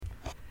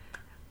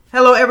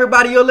Hello,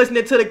 everybody. You're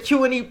listening to the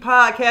Q&E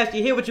podcast.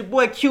 You're here with your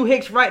boy Q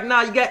Hicks right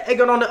now. You got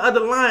Edgar on the other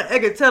line.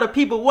 Edgar, tell the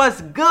people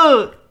what's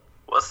good.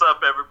 What's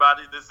up,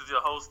 everybody? This is your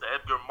host,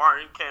 Edgar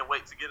Martin. Can't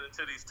wait to get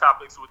into these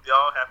topics with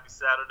y'all. Happy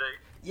Saturday.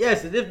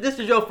 Yes, if this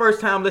is your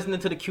first time listening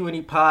to the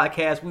Q&E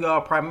podcast, we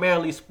are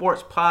primarily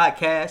sports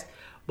podcast,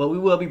 but we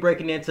will be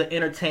breaking into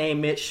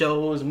entertainment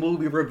shows,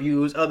 movie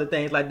reviews, other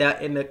things like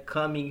that in the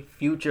coming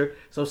future.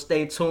 So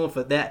stay tuned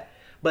for that.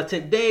 But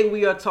today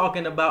we are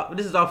talking about,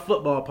 this is our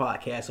football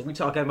podcast. So we're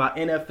talking about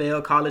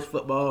NFL, college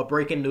football,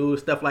 breaking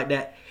news, stuff like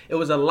that. It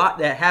was a lot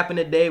that happened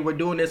today. We're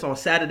doing this on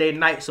Saturday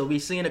night. So we've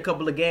seen a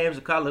couple of games,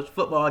 of college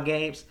football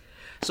games.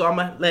 So I'm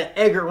going to let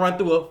Edgar run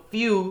through a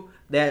few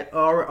that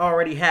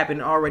already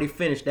happened, already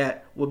finished,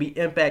 that will be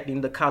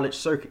impacting the college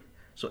circuit.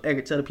 So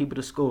Edgar, tell the people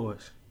the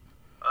scores.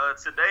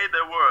 Today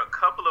there were a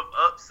couple of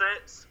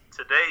upsets.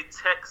 Today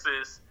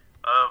Texas,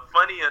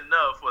 funny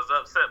enough, was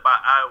upset by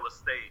Iowa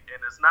State.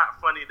 And it's not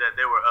funny that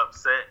they were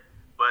upset,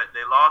 but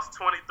they lost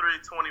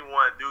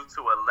 23-21 due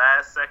to a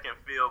last-second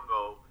field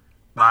goal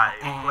by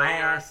a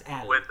player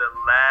with the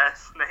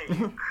last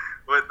name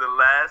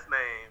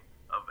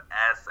of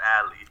Ass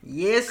Alley.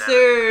 Yes,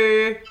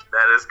 sir.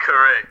 That is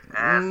correct,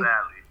 Ass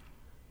Alley.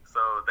 So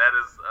that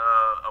is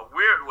a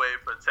weird way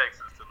for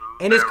Texas to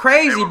lose. And it's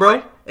crazy,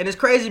 bro. And it's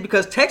crazy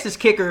because Texas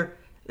kicker,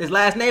 his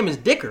last name is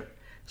Dicker.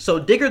 So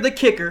Dicker the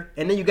kicker,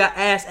 and then you got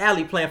Ass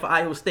Alley playing for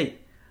Iowa State.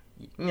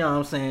 You know what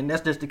I'm saying?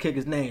 That's just the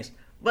kickers' names.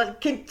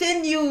 But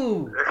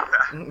continue.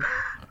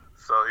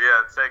 So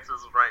yeah, Texas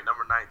was ranked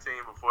number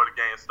 19 before the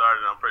game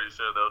started. I'm pretty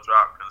sure they'll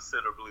drop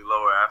considerably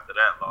lower after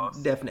that loss.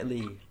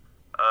 Definitely.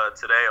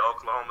 Today,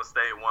 Oklahoma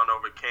State won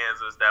over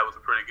Kansas. That was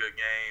a pretty good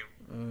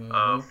game.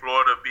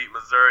 Florida beat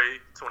Missouri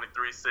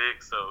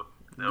 23-6, so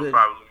they'll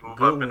probably move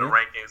up in the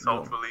rankings,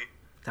 hopefully.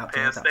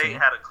 Penn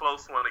State had a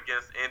close one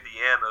against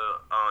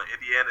Indiana.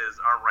 Indiana is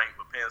unranked,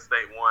 but Penn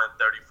State won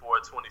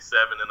 34-27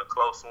 in a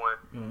close one.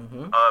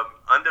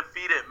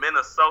 Undefeated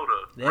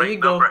Minnesota,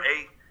 ranked number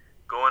 8,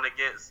 going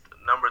against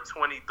number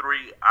 23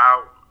 ranked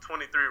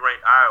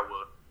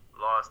Iowa,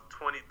 lost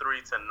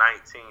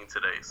 23-19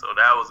 today. So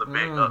that was a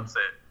big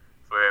upset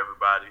for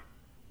everybody.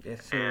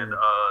 Yes, sir. And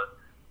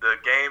the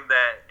game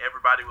that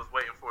everybody was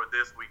waiting for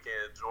this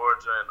weekend,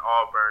 Georgia and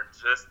Auburn,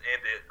 just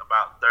ended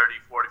about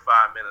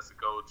 30-45 minutes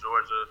ago.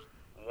 Georgia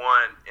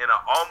won in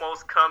an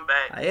almost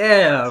comeback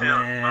attempt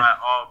by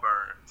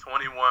Auburn,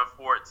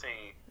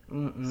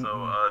 21-14. So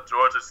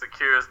Georgia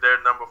secures their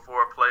number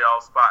 4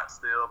 playoff spot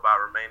still by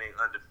remaining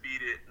not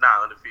undefeated,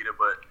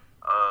 but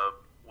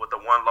with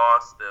the one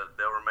loss.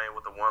 They'll remain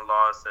with the one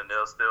loss, and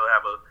they'll still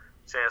have a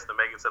chance to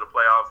make it to the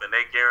playoff, and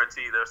they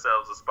guarantee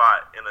themselves a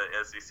spot in the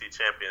SEC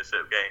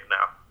championship game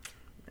now.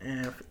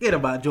 Man, forget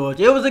about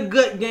Georgia. It was a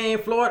good game.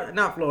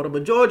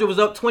 But Georgia was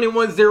up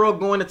 21-0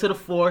 going into the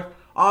fourth.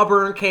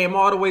 Auburn came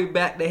all the way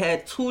back. They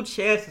had 2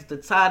 chances to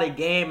tie the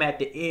game at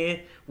the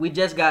end. We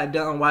just got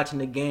done watching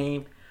the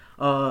game.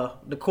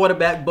 The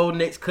quarterback, Bo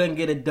Nix, couldn't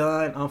get it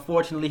done.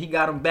 Unfortunately, he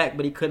got him back,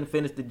 but he couldn't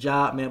finish the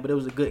job, man. But it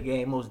was a good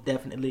game, most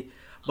definitely.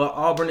 But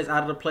Auburn is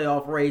out of the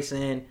playoff race,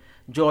 and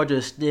Georgia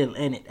is still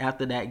in it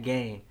after that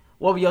game.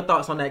 What were your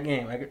thoughts on that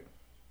game, Edgar?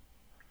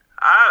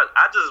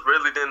 I just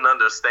really didn't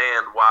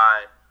understand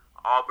why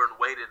Auburn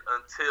waited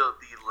until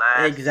the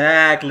last of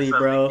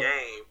the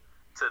game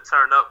to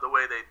turn up the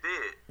way they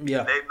did.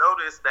 Yeah. They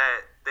noticed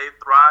that they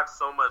thrived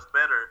so much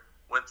better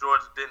when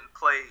Georgia didn't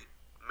play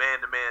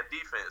man-to-man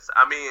defense.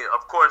 I mean,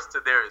 of course,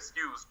 to their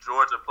excuse,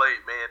 Georgia played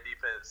man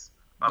defense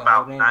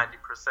about 90%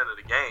 of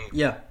the game.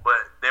 Yeah.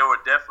 But there were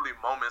definitely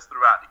moments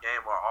throughout the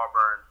game where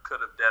Auburn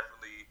could have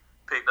definitely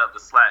picked up the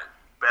slack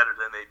better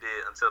than they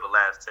did until the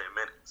last 10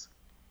 minutes.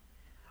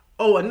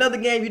 Oh, another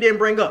game you didn't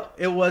bring up.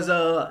 It was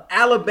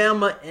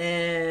Alabama,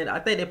 and I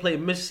think they played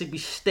Mississippi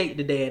State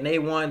today, and they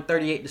won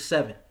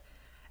 38-7.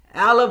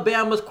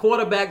 Alabama's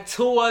quarterback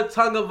Tua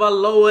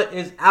Tagovailoa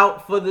is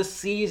out for the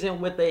season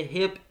with a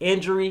hip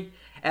injury.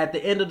 At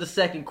the end of the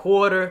second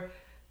quarter,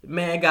 the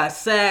man got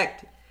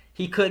sacked.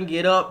 He couldn't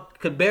get up,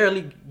 could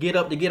barely get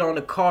up to get on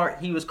the cart.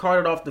 He was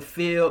carted off the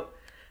field.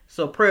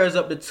 So prayers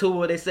up to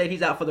Tua. They say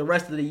he's out for the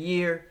rest of the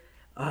year.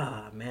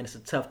 Man, it's a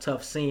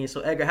tough scene.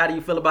 So, Edgar, how do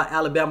you feel about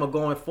Alabama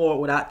going forward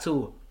without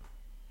Tua?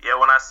 Yeah,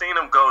 when I seen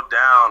him go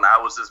down, I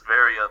was just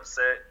very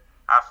upset.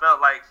 I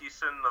felt like he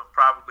shouldn't have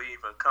probably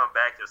even come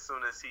back as soon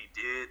as he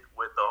did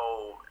with the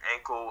whole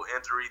ankle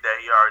injury that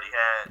he already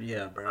had.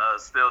 Yeah, bro.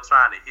 Still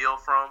trying to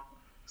heal from.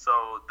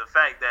 So the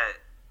fact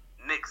that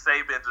Nick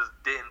Saban just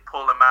didn't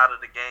pull him out of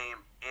the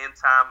game in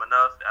time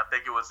enough, I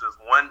think it was just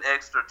one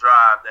extra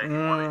drive that he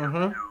wanted him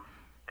to do.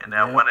 And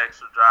that one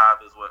extra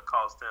drive is what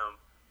cost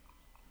him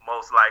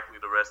most likely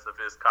the rest of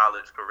his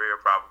college career,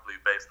 probably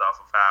based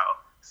off of how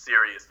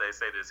serious they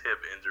say this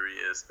hip injury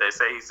is. They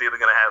say he's either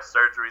going to have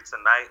surgery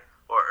tonight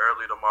or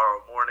early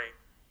tomorrow morning.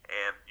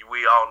 And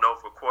we all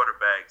know for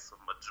quarterbacks, a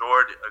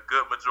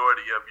good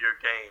majority of your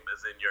game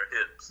is in your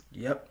hips.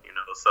 Yep.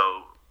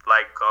 So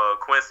like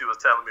Quincy was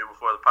telling me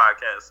before the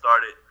podcast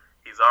started,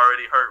 he's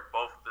already hurt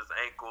both of his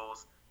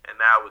ankles And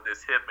now with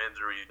this hip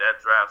injury,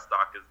 that draft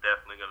stock is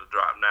definitely going to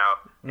drop now.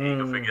 And you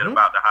can forget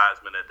about the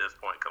Heisman at this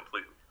point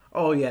completely.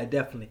 Oh, yeah,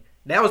 definitely.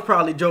 That was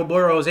probably Joe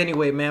Burrow's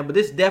anyway, man. But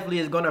this definitely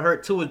is going to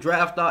hurt Tua's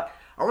draft stock.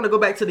 I want to go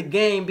back to the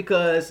game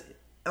because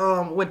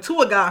when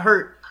Tua got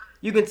hurt,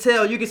 you can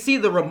see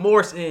the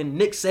remorse in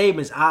Nick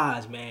Saban's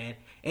eyes, man.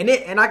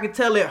 And I can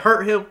tell it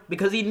hurt him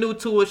because he knew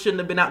Tua shouldn't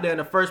have been out there in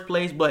the first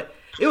place. But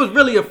it was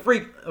really a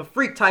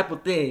freak type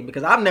of thing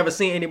because I've never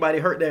seen anybody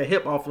hurt their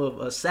hip off of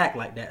a sack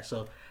like that.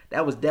 So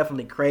that was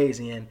definitely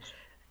crazy. And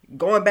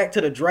going back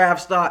to the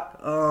draft stock,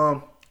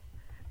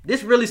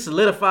 this really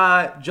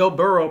solidified Joe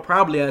Burrow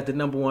probably as the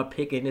number one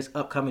pick in this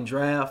upcoming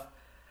draft.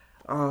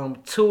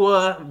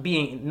 Tua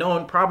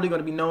probably going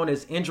to be known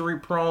as injury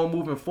prone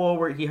moving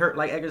forward. He hurt,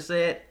 like Edgar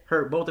said,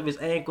 hurt both of his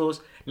ankles.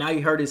 Now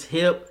he hurt his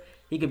hip.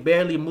 He can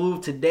barely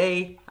move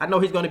today. I know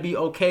he's going to be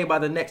okay by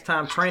the next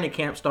time training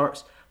camp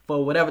starts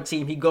for whatever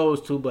team he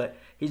goes to, but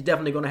he's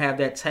definitely going to have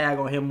that tag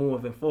on him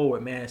moving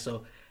forward, man.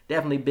 So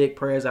definitely big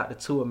prayers out to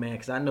Tua, man,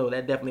 because I know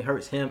that definitely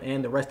hurts him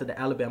and the rest of the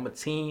Alabama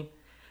team.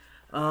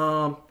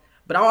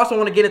 But I also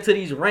want to get into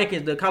these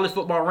rankings, the college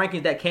football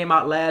rankings that came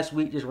out last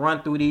week. Just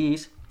run through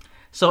these.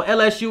 So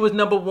LSU was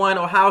number 1,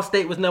 Ohio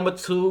State was number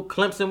 2,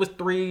 Clemson was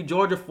 3,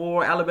 Georgia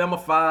 4, Alabama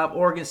 5,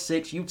 Oregon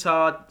 6,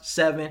 Utah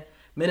 7,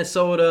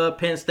 Minnesota,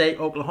 Penn State,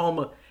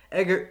 Oklahoma.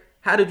 Edgar,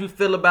 how did you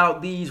feel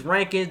about these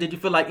rankings? Did you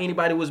feel like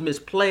anybody was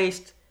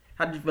misplaced?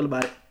 How did you feel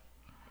about it?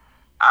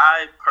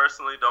 I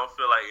personally don't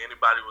feel like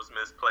anybody was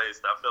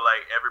misplaced. I feel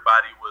like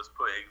everybody was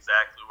put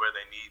exactly where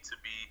they need to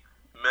be.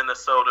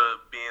 Minnesota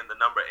being the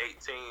number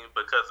 18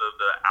 because of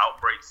the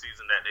outbreak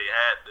season that they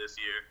had this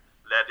year.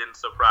 That didn't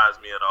surprise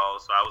me at all,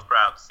 so I was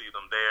proud to see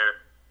them there.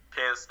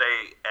 Penn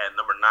State at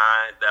number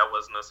 9, that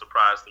wasn't a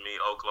surprise to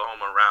me.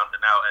 Oklahoma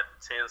rounding out at the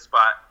 10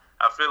 spot.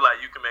 I feel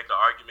like you can make an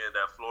argument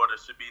that Florida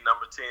should be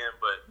number 10,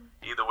 but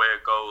either way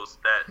it goes,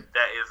 that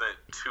isn't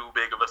too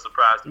big of a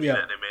surprise to me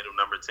that they made them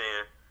number 10.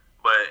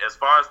 But as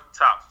far as the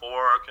top 4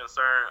 are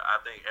concerned, I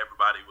think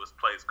everybody was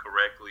placed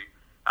correctly.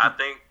 I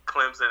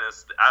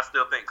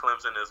still think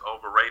Clemson is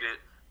overrated,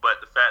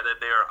 but the fact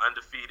that they are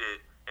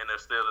undefeated and they're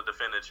still the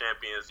defending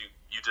champions,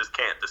 you just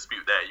can't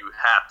dispute that. You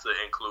have to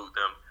include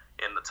them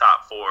in the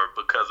top 4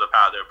 because of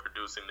how they're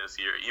producing this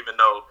year, even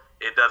though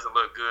it doesn't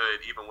look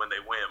good even when they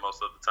win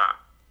most of the time.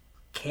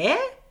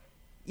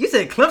 You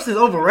said Clemson's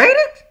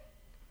overrated?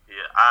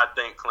 Yeah, I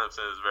think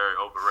Clemson is very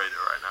overrated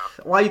right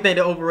now. Why you think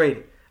they're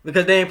overrated?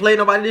 Because they ain't played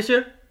nobody this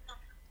year?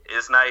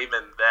 It's not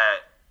even that.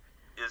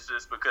 It's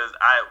just because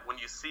when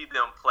you see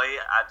them play,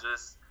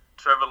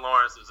 Trevor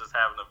Lawrence is just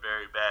having a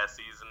very bad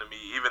season to me.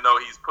 Even though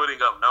he's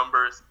putting up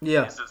numbers,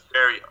 it's just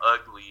very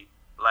ugly.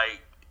 Like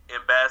in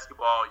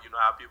basketball, you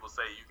know how people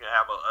say you can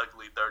have an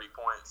ugly 30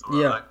 points or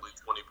an ugly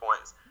 20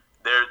 points.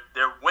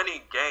 They're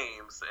winning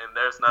games, and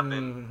there's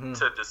nothing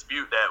to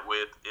dispute that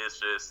with. It's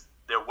just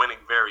they're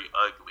winning very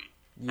ugly.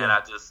 Yeah. And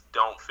I just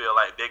don't feel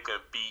like they could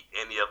beat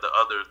any of the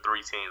other 3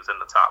 teams in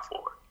the top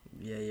 4.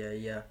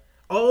 Yeah.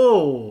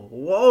 Oh,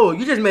 whoa!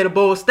 You just made a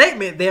bold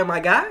statement there, my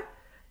guy.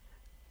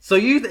 So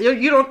you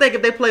don't think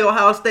if they play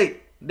Ohio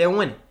State, they're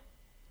winning?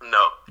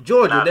 No.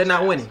 Georgia, they're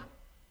not winning.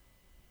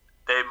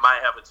 They might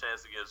have a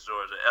chance against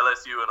Georgia.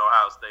 LSU and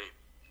Ohio State,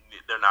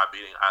 they're not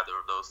beating either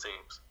of those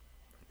teams.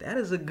 That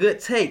is a good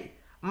take.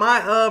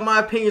 My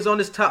opinions on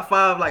this top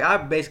 5, like I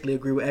basically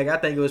agree with Egg. I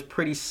think it was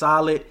pretty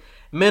solid.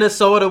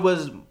 Minnesota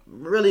was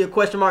really a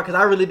question mark because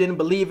I really didn't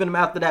believe in them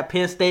after that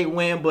Penn State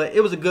win, but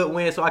it was a good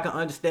win, so I can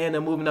understand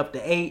them moving up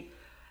to 8.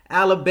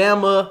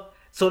 Alabama.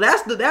 So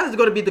that is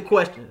going to be the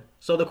question.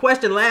 So the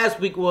question last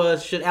week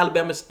was, should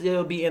Alabama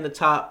still be in the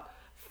top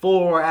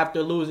 4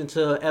 after losing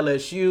to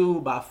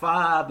LSU by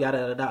 5, yada,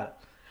 yada, yada.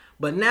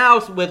 But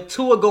now with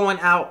Tua going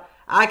out,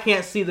 I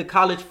can't see the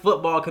college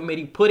football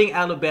committee putting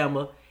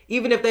Alabama,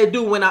 even if they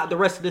do win out the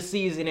rest of the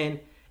season and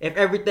if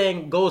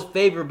everything goes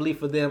favorably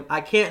for them,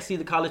 I can't see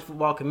the college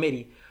football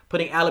committee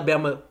putting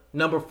Alabama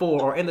number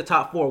 4 or in the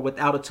top 4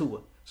 without a Tua.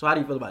 So how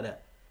do you feel about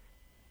that?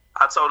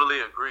 I totally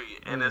agree,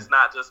 and it's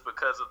not just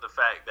because of the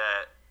fact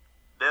that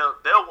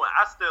they'll win.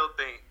 I still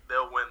think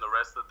they'll win the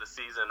rest of the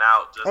season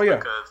out just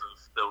because of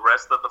the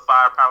rest of the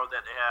firepower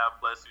that they have.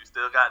 Plus, you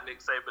still got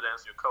Nick Saban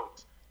as your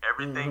coach.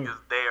 Everything is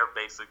there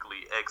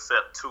basically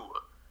except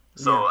Tua.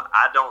 So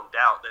I don't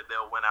doubt that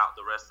they'll win out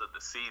the rest of the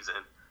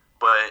season.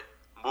 But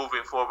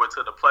moving forward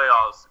to the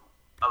playoffs,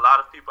 a lot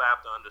of people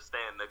have to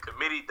understand the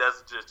committee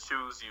doesn't just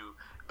choose you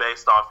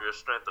based off your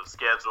strength of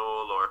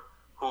schedule or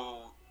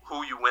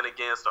who you win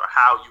against or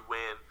how you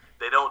win.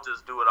 They don't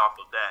just do it off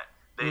of that.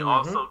 They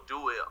also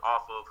do it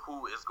off of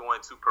who is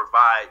going to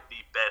provide the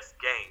best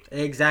game.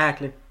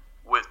 Exactly.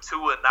 With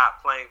Tua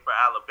not playing for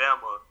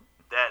Alabama,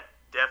 that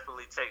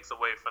definitely takes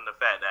away from the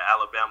fact that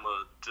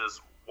Alabama just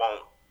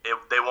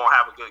they won't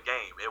have a good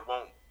game. It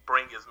won't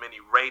bring as many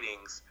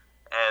ratings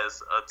as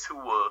a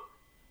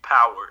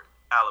Tua-powered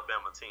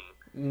Alabama team.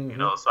 You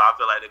know, so I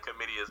feel like the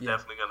committee is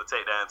definitely going to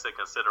take that into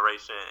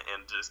consideration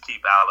and just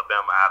keep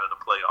Alabama out of the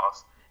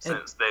playoffs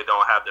since they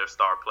don't have their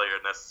star player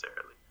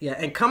necessarily. Yeah,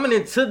 and coming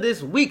into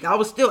this week, I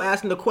was still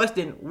asking the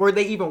question, were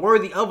they even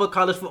worthy of a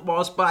college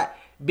football spot?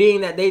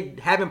 being that they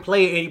haven't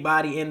played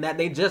anybody and that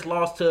they just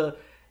lost to,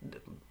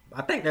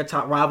 I think, their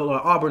top rival,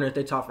 or Auburn is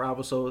their top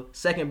rival, so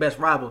second best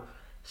rival.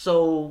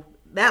 So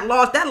that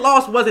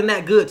loss wasn't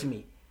that good to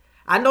me.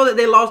 I know that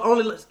they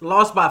only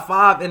lost by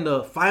 5 in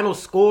the final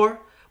score,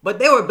 but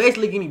they were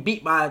basically getting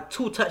beat by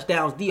 2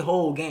 touchdowns the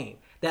whole game.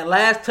 That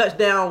last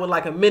touchdown with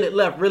like a minute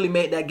left really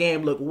made that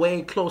game look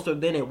way closer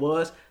than it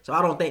was. So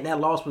I don't think that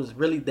loss was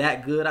really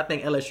that good. I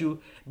think LSU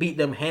beat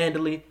them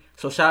handily.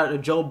 So shout out to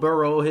Joe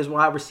Burrow, his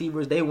wide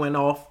receivers, they went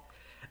off.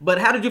 But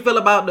how did you feel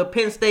about the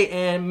Penn State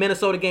and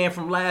Minnesota game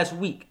from last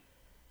week?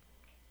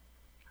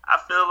 I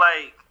feel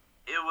like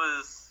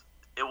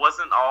it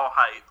wasn't all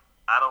hype.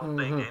 I don't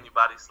think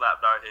anybody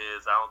slapped our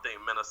heads. I don't think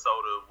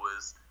Minnesota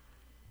was.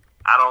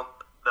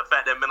 The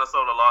fact that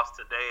Minnesota lost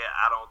today,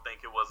 I don't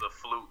think it was a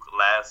fluke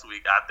last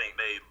week. I think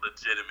they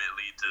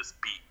legitimately just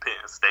beat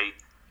Penn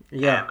State.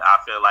 Yeah. And I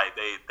feel like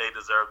they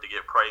deserve to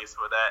get praised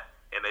for that.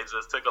 And they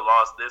just took a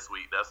loss this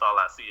week. That's all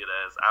I see it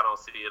as. I don't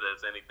see it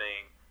as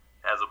anything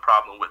as a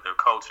problem with their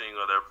coaching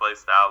or their play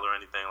style or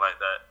anything like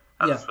that.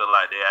 I just feel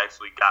like they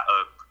actually got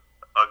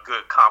a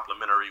good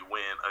complimentary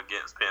win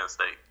against Penn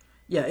State.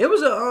 Yeah, it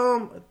was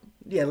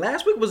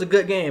last week was a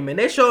good game, and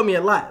they showed me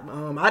a lot.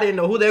 I didn't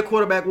know who their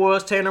quarterback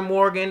was, Tanner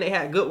Morgan. They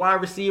had good wide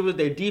receivers.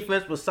 Their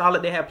defense was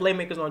solid. They had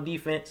playmakers on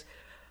defense.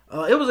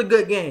 It was a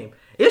good game.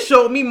 It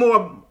showed me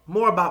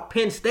more about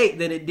Penn State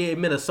than it did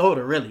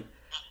Minnesota, really,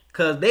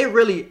 because they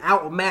really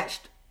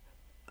outmatched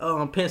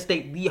Penn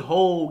State the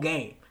whole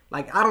game.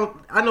 Like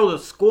I know the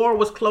score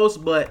was close,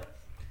 but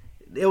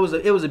it was a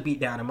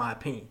beatdown in my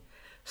opinion.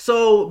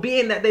 So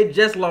being that they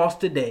just lost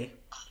today.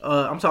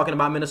 I'm talking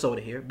about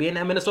Minnesota here. Being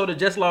that Minnesota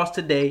just lost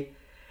today,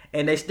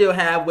 and they still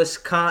have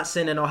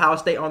Wisconsin and Ohio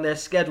State on their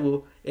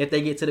schedule if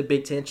they get to the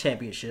Big Ten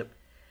championship,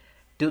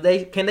 can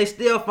they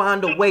still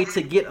find a way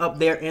to get up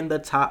there in the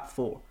top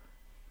 4?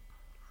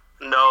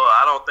 No,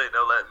 I don't think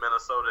they'll let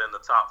Minnesota in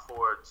the top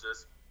 4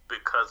 just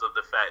because of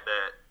the fact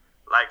that,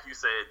 like you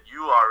said,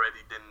 you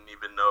already didn't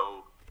even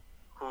know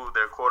who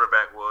their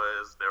quarterback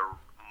was.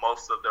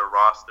 Most of their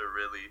roster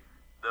really.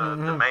 The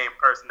main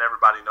person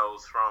everybody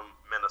knows from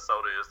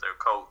Minnesota is their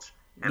coach.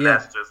 And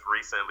that's just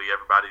recently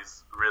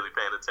everybody's really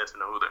paying attention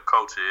to who their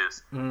coach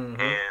is.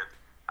 And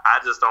I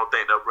just don't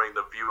think they'll bring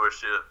the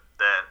viewership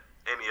that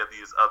any of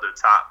these other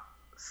top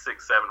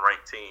 6-7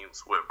 ranked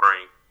teams would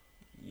bring.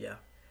 Yeah.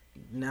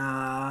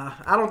 Nah,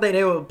 I don't think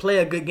they would play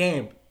a good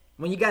game.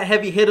 When you got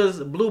heavy hitters,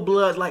 blue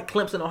bloods like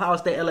Clemson, Ohio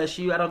State,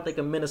 LSU, I don't think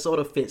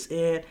Minnesota fits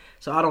in.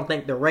 So I don't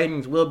think the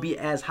ratings will be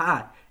as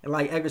high. And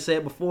like Edgar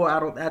said before,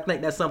 I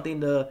think that's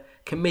something the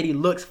committee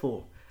looks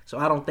for. So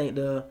I don't think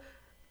the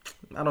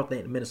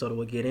Minnesota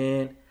will get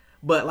in.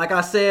 But like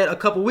I said a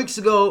couple weeks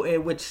ago,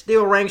 and which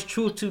still rings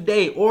true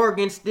today,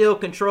 Oregon still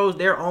controls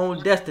their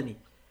own destiny.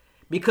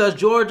 Because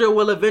Georgia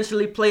will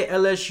eventually play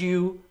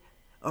LSU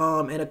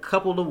in a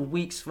couple of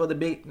weeks for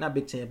the not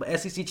Big Ten, but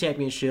SEC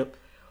championship.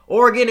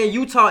 Oregon and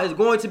Utah is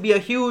going to be a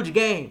huge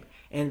game.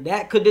 And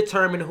that could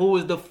determine who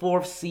is the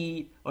 4th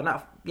seed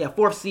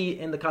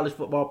in the college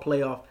football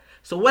playoff.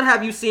 So what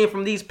have you seen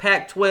from these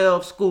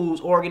Pac-12 schools,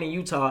 Oregon and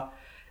Utah,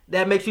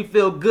 that makes you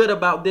feel good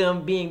about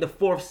them being the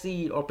 4th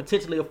seed or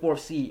potentially a 4th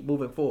seed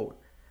moving forward?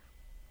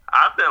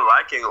 I've been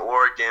liking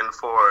Oregon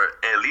for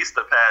at least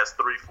the past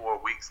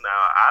 3-4 weeks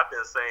now. I've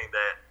been saying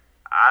that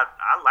I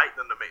like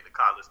them to make the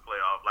college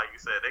playoff. Like you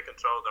said, they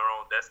control their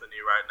own destiny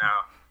right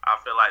now. I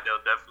feel like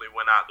they'll definitely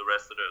win out the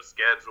rest of their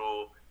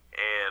schedule.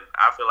 And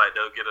I feel like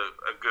they'll get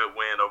a good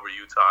win over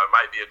Utah. It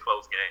might be a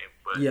close game,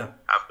 but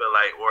I feel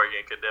like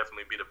Oregon could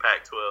definitely be the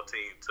Pac-12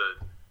 team to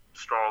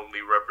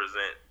strongly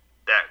represent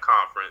that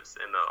conference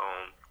in the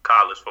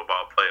college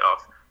football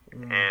playoff.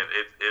 And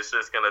it's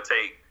just going to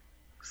take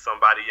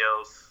somebody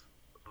else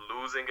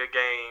losing a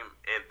game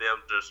and them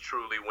just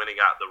truly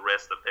winning out the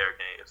rest of their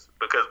games.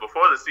 Because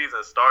before the season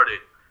started,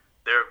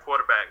 their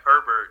quarterback,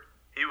 Herbert,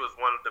 he was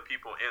one of the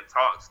people in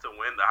talks to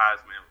win the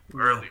Heisman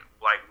early,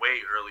 like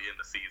way early in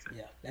the season.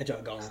 Yeah, that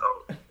y'all gone. So,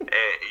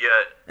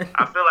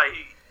 I feel like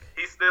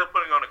he's still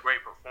putting on a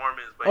great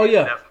performance, but he's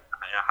definitely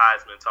not in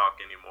Heisman talk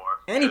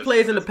anymore. And he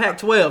plays in the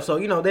Pac-12, so,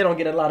 they don't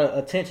get a lot of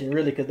attention,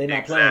 really, because they're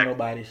not playing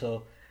nobody.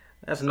 So,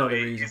 that's another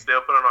reason. He's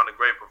still putting on a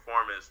great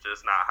performance,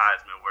 just not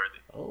Heisman worthy.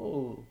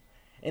 Oh.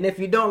 And if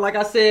you don't, like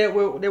I said,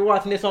 they're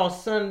watching this on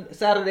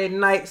Saturday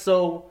night,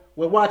 so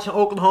we're watching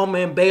Oklahoma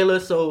and Baylor,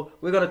 so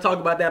we're going to talk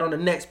about that on the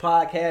next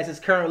podcast. It's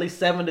currently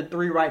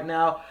 7-3 right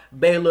now.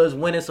 Baylor is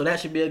winning, so that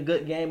should be a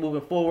good game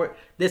moving forward.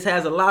 This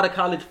has a lot of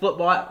college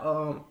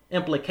football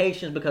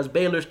implications because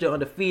Baylor's still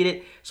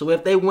undefeated. So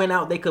if they win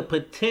out, they could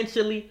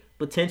potentially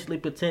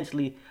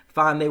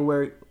find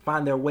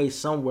their way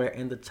somewhere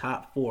in the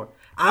top 4.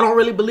 I don't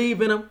really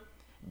believe in them,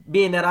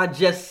 being that I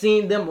just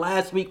seen them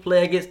last week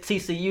play against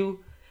TCU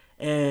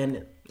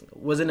and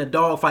was in a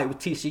dogfight with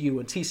TCU,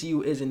 and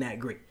TCU isn't that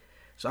great.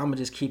 So I'm going to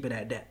just keep it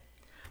at that.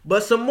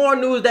 But some more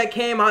news that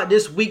came out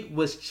this week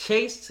was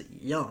Chase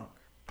Young.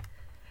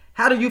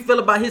 How do you feel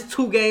about his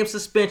 2-game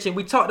suspension?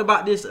 We talked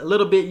about this a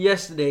little bit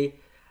yesterday.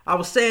 I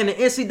was saying the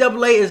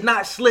NCAA is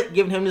not slick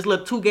giving him this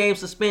little 2-game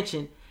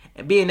suspension,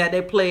 and being that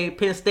they play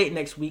Penn State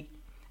next week.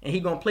 and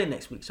he's going to play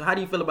next week. So how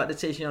do you feel about the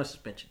Chase Young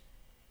suspension?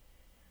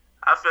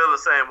 I feel the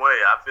same way.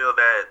 I feel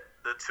that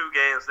the 2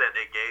 games that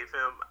they gave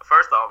him,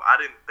 first off, I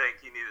didn't think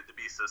he needed to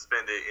be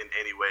suspended in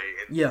any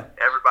way. And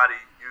everybody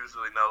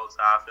usually knows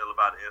how I feel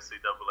about the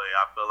NCAA.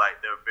 I feel like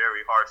they're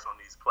very harsh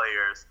on these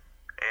players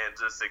and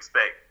just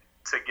expect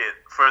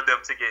for them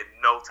to get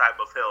no type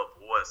of help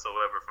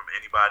whatsoever from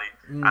anybody.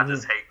 Mm-hmm. I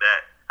just hate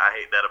that. I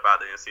hate that about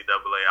the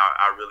NCAA.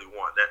 I really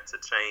want that to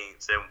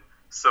change. And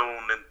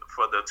soon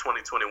for the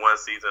 2021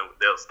 season,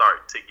 they'll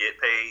start to get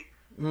paid.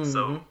 Mm-hmm.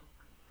 So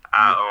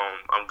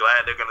I'm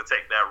glad they're going to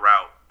take that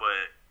route.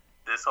 But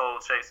this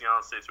whole Chase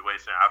Young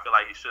situation, I feel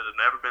like he should have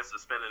never been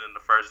suspended in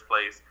the first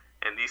place.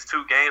 And these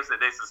 2 games that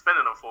they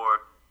suspended him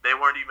for, they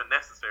weren't even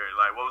necessary.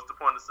 Like, what was the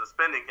point of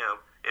suspending him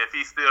if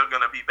he's still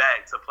going to be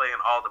back to play in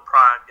all the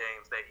prime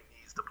games that he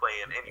needs to play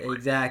in anyway?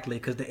 Exactly,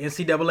 because the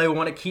NCAA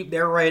want to keep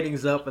their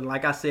ratings up. And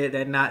like I said,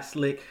 they're not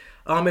slick.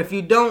 If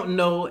you don't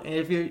know,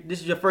 and this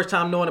is your first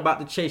time knowing about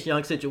the Chase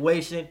Young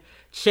situation,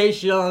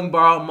 Chase Young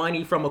borrowed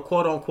money from a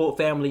quote-unquote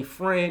family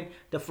friend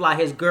to fly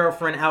his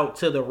girlfriend out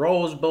to the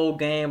Rose Bowl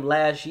game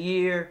last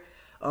year.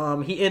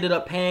 He ended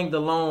up paying the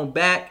loan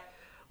back,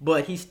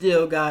 but he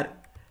still got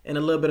in a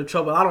little bit of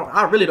trouble.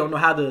 I really don't know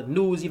how the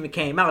news even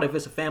came out if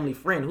it's a family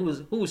friend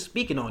who was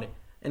speaking on it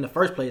in the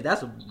first place.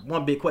 That's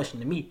one big question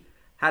to me,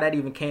 how that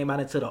even came out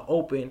into the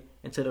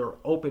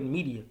open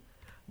media.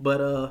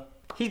 But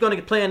he's going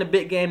to play in the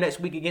big game next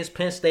week against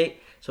Penn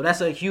State. So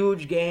that's a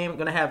huge game.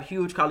 Going to have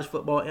huge college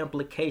football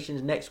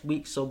implications next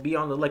week. So be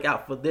on the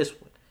lookout for this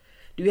one.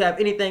 Do you have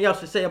anything else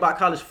to say about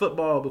college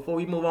football before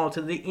we move on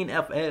to the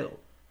NFL?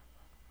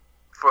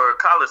 For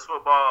college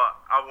football,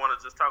 I want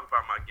to just talk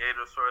about my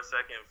Gators for a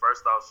second.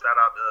 First off, shout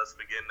out to us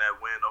for getting that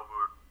win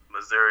over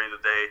Missouri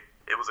today.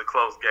 It was a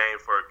close game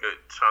for a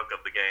good chunk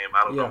of the game.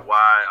 I don't know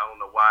why. I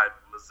don't know why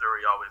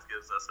Missouri always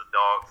gives us a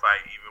dog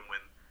fight, even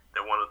when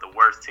they're one of the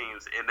worst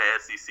teams in the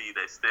SEC.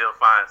 They still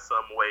find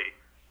some way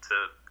to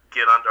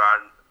get under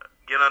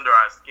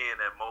our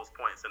skin at most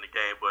points in the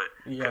game. But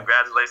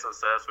congratulations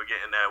to us for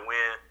getting that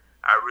win.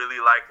 I really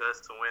like us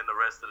to win the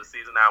rest of the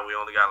season. Now we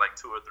only got like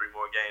 2 or 3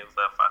 more games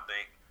left, I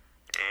think.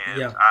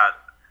 And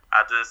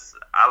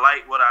I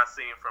like what I've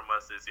seen from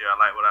us this year. I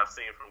like what I've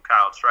seen from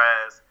Kyle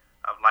Trask.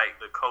 I've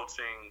liked the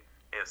coaching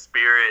and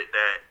spirit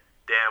that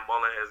Dan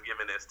Mullen has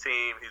given his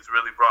team. He's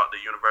really brought the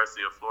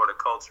University of Florida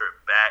culture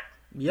back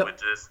with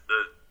just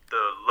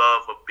the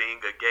love of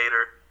being a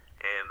Gator.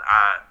 And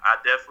I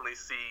definitely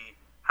see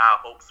high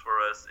hopes for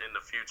us in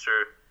the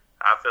future.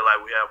 I feel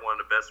like we have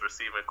one of the best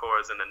receiving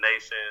corps in the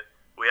nation.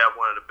 We have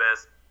one of the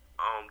best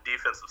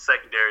defensive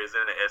secondaries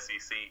in the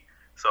SEC.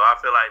 So I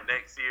feel like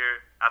next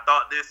year, I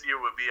thought this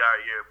year would be our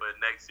year, but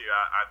next year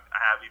I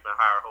have even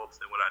higher hopes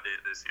than what I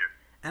did this year.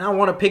 And I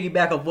want to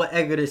piggyback off what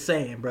Eggert is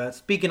saying, bro.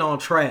 Speaking on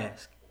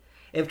Trask.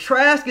 If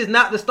Trask is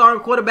not the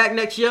starting quarterback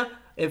next year,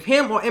 if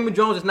him or Emory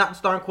Jones is not the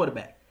starting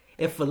quarterback,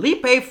 if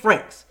Felipe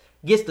Franks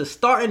gets the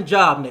starting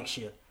job next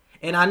year,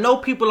 and I know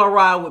people are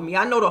riding with me,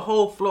 I know the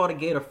whole Florida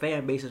Gator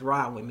fan base is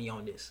riding with me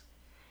on this,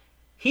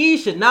 he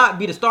should not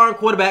be the starting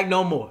quarterback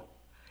no more.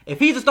 If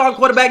he's the starting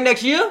quarterback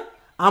next year,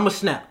 I'm a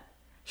snap.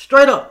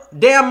 Straight up.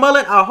 Dan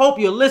Mullen, I hope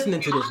you're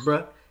listening to this,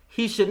 bro.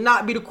 He should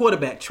not be the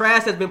quarterback.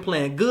 Trask has been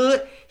playing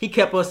good. He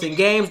kept us in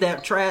games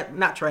that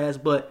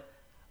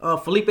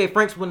Felipe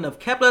Franks wouldn't have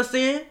kept us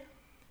in.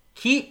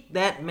 Keep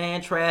that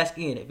man Trask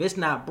in. If it's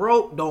not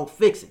broke, don't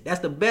fix it. That's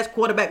the best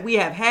quarterback we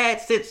have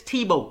had since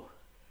Tebow.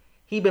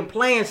 He been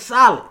playing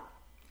solid.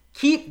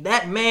 Keep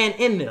that man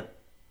in there.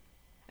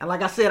 And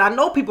like I said, I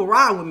know people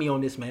riding with me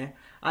on this, man.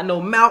 I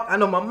know Malk. I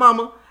know my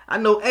mama. I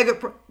know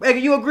Eggert.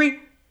 Eggert, you agree?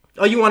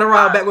 Or you want to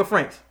ride back with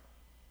Franks?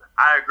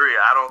 I agree.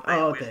 I don't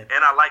think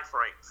and I like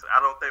Franks. I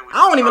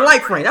don't even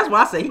like Franks. That's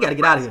why I say he got to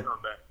get out of here.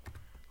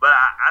 But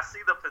I see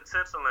the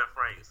potential in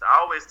Franks. I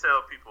always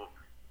tell people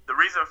the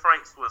reason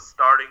Franks was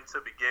starting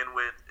to begin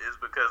with is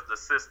because the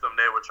system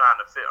they were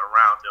trying to fit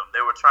around him.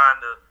 They were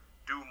trying to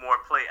do more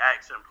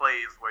play-action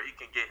plays where he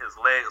can get his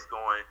legs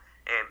going,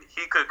 and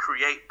he could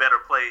create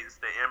better plays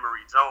than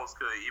Emory Jones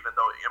could, even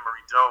though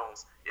Emory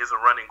Jones is a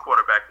running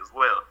quarterback as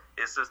well.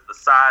 It's just the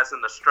size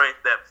and the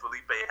strength that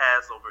Felipe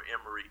has over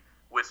Emory,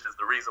 which is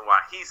the reason why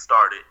he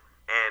started,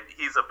 and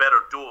he's a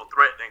better dual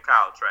threat than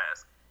Kyle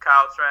Trask.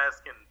 Kyle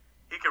Trask can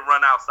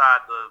run outside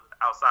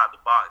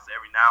the box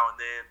every now and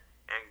then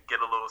and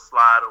get a little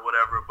slide or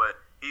whatever, but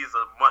he's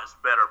a much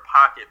better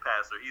pocket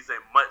passer. He's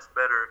a much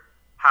better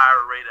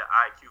higher rated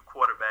IQ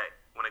quarterback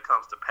when it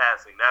comes to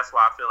passing. That's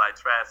why I feel like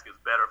Trask is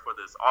better for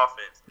this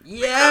offense.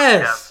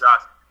 Yes.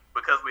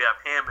 Because we have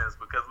Hammonds,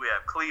 because we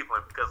have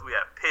Cleveland, because we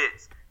have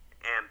Pitts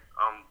and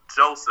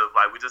Joseph.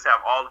 Like, we just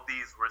have all of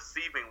these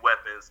receiving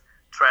weapons.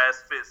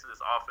 Trask fits this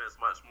offense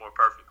much more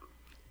perfectly.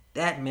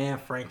 That man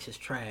Franks is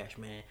trash,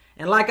 man.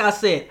 And like I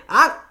said,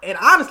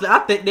 honestly,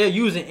 I think they're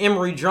using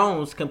Emory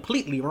Jones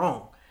completely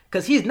wrong.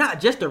 Because he's not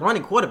just a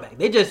running quarterback.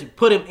 They just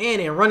put him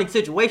in running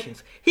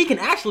situations. He can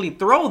actually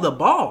throw the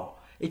ball.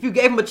 If you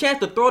gave him a chance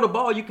to throw the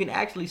ball, you can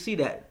actually see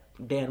that,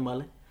 Dan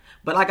Mullen.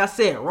 But like I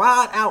said,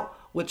 ride out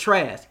with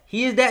Trask.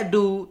 He is that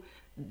dude.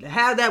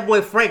 Have that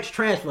boy Franks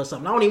transfer or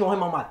something. I don't even want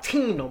him on my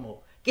team no more.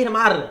 Get him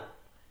out of there.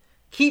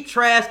 Keep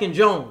Trask and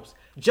Jones.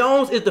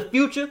 Jones is the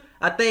future.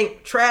 I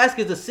think Trask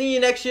is the senior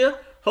next year.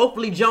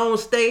 Hopefully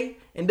Jones stay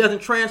and doesn't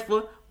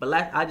transfer. But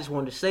I just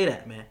wanted to say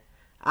that, man.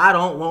 I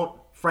don't want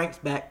Franks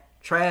back.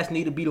 Trask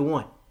need to be the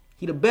one.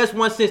 He the best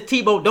one since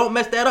Tebow. Don't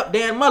mess that up,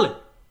 Dan Mullen.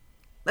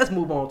 Let's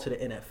move on to the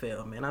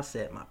NFL, man. I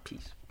said my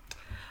piece.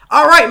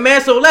 All right,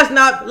 man. So let's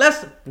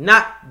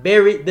not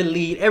bury the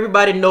lead.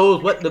 Everybody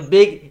knows what the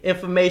big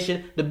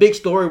information, the big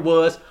story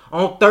was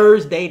on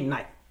Thursday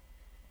night.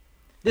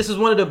 This is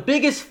one of the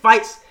biggest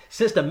fights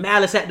since the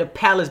Malice at the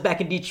Palace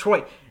back in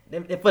Detroit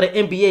for the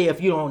NBA, if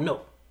you don't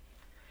know.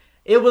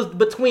 It was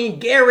between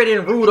Garrett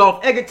and Rudolph.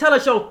 Edgar, tell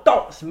us your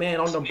thoughts, man,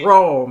 on the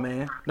brawl,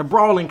 man. The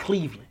brawl in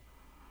Cleveland.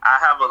 I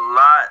have a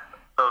lot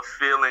of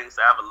feelings.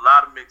 I have a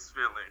lot of mixed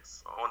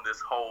feelings on this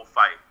whole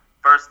fight.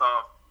 First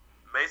off,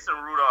 Mason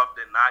Rudolph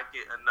did not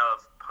get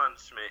enough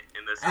punishment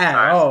in this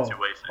entire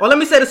situation. Oh, let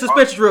me say the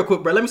suspensions real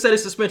quick, bro.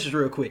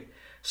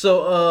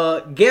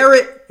 So,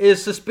 Garrett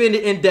is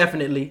suspended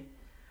indefinitely.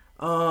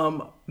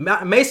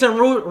 Mason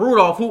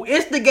Rudolph, who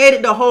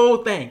instigated the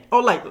whole thing.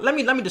 Let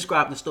me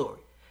describe the story.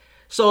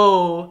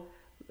 So,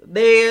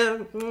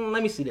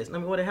 let me see this.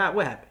 What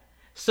happened?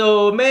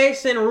 So,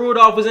 Mason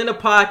Rudolph was in the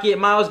pocket.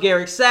 Myles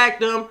Garrett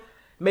sacked him.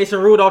 Mason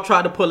Rudolph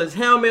tried to pull his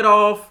helmet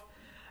off.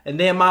 And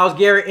then Myles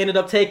Garrett ended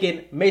up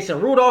taking Mason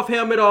Rudolph's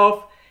helmet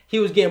off. He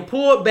was getting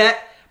pulled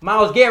back.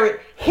 Myles Garrett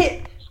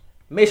hit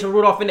Mason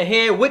Rudolph in the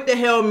head with the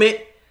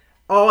helmet.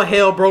 All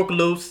hell broke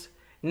loose.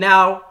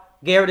 Now,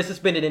 Garrett is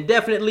suspended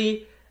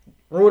indefinitely.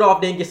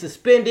 Rudolph didn't get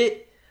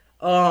suspended.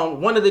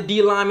 One of the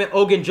D linemen,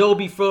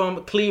 Ogunjobi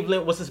from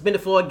Cleveland, was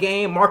suspended for a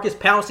game. Marcus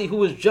Pouncey, who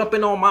was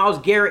jumping on Myles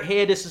Garrett's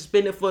head, is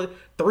suspended for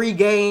 3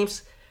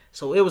 games.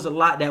 So it was a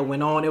lot that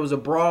went on. It was a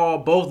brawl.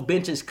 Both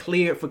benches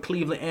cleared for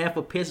Cleveland and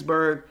for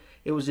Pittsburgh.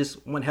 It was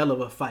just one hell of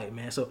a fight,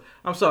 man. So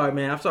I'm sorry,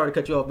 man. I'm sorry to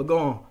cut you off, but go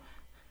on.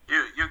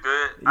 You're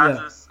good. Yeah.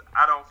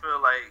 I don't feel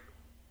like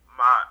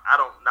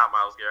not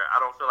Myles Garrett. I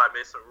don't feel like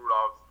Mason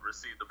Rudolph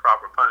received the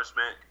proper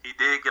punishment. He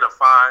did get a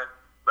fine,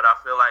 but I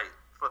feel like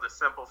for the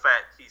simple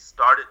fact he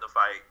started the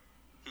fight,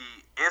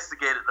 he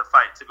instigated the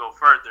fight to go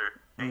further,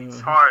 and he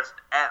charged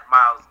at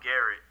Myles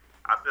Garrett.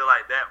 I feel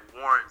like that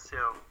warrants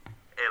him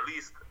at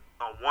least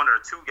a 1 or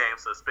 2 game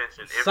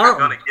suspension. If you're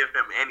going to give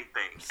him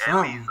anything,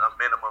 at least a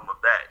minimum of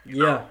that.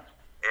 You know?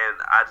 And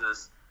I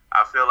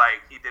feel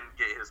like he didn't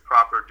get his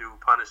proper due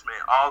punishment.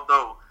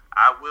 Although,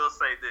 I will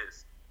say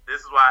this.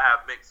 This is why I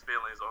have mixed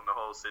feelings on the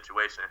whole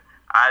situation.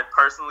 I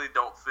personally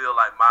don't feel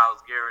like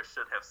Myles Garrett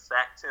should have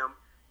sacked him,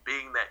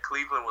 being that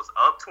Cleveland was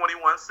up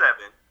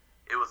 21-7.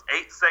 It was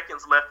 8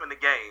 seconds left in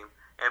the game,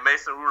 and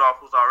Mason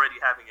Rudolph was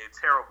already having a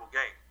terrible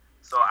game.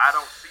 So I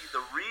don't see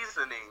the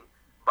reasoning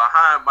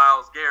behind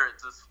Myles Garrett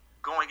just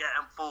going at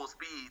him full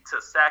speed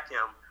to sack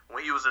him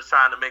when he was just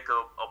trying to make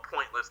a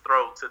pointless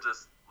throw to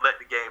just let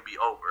the game be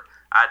over.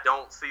 I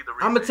don't see the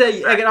reason. I'm gonna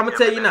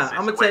tell you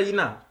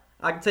now.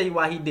 I can tell you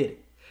why he did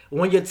it.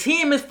 When your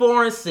team is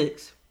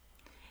 4-6,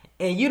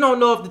 and you don't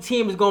know if the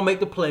team is gonna make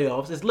the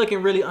playoffs, it's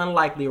looking really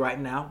unlikely right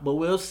now, but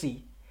we'll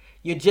see.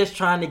 You're just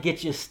trying to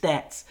get your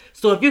stats.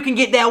 So if you can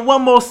get that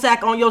one more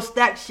sack on your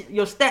stat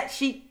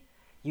sheet,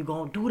 you're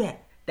gonna do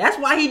that. That's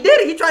why he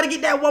did it. He tried to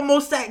get that one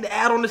more sack to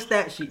add on the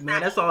stat sheet,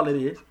 man. That's all it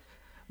is.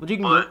 But you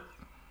can.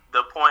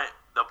 The point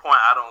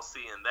I don't see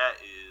in that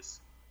is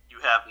you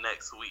have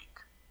next week.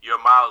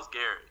 You're Myles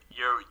Garrett.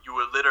 You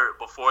were literally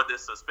before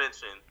this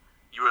suspension.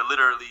 You were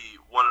literally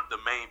one of the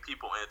main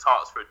people in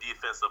talks for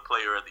Defensive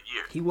Player of the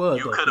Year. He was.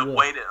 You could have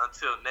waited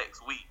until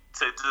next week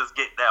to just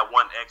get that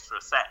one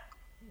extra sack.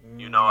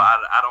 You know,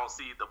 I don't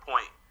see the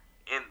point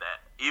in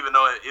that. Even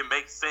though it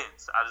makes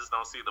sense, I just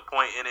don't see the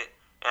point in it.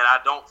 And I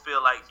don't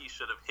feel like he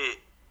should have hit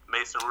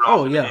Mason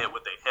Rudolph in the head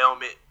with a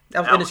helmet.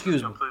 That was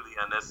inexcusable. Completely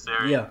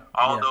unnecessary.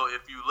 Although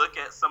if you look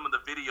at some of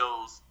the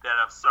videos that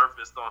have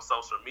surfaced on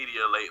social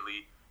media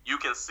lately, you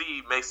can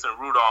see Mason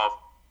Rudolph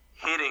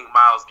hitting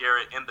Myles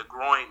Garrett in the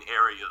groin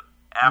area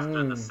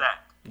after the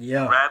sack.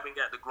 Grabbing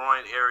at the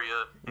groin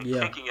area and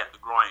kicking at the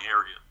groin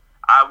area.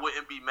 I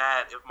wouldn't be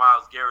mad if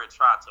Myles Garrett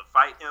tried to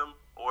fight him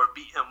or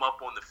beat him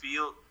up on the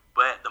field,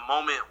 but at the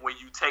moment when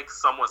you take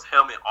someone's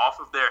helmet off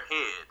of their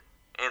head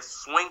and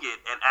swing it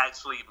and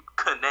actually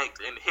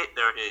connect and hit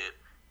their head,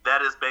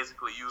 that is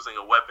basically using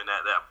a weapon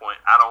at that point.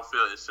 I don't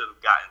feel it should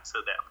have gotten to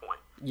that point.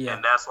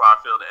 And that's why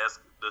I feel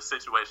the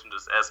situation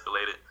just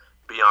escalated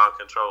beyond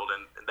control,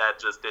 and that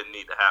just didn't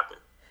need to happen.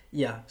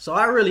 So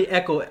I really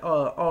echo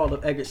all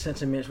of Edgar's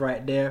sentiments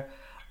right there.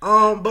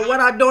 But what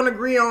I don't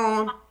agree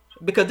on,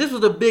 because this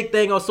was a big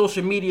thing on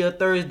social media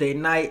Thursday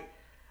night,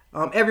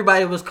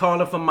 everybody was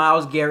calling for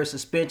Myles Garrett's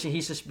suspension.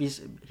 He should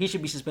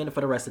be suspended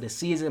for the rest of the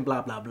season,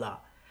 blah, blah, blah.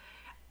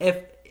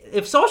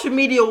 If social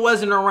media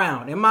wasn't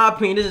around, in my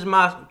opinion, this is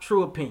my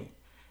true opinion.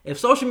 If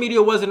social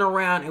media wasn't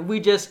around and we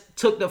just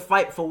took the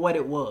fight for what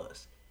it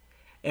was,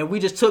 and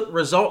we just took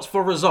results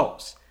for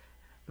results,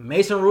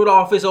 Mason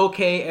Rudolph is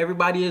okay.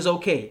 Everybody is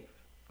okay.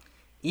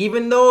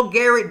 Even though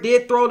Garrett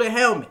did throw the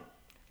helmet,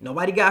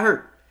 nobody got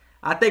hurt.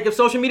 I think if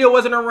social media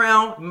wasn't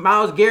around,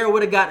 Myles Garrett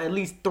would have got at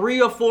least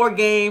 3 or 4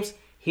 games.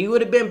 He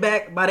would have been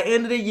back by the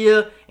end of the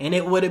year, and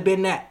it would have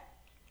been that.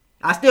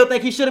 I still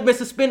think he should have been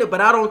suspended,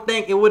 but I don't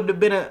think it would have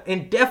been an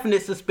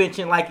indefinite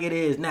suspension like it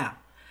is now.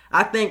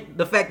 I think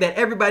the fact that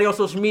everybody on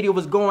social media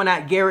was going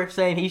at Garrett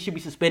saying he should be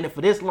suspended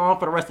for this long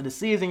for the rest of the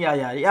season, yada,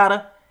 yada,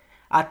 yada.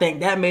 I think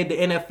that made the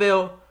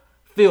NFL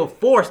feel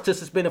forced to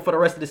suspend him for the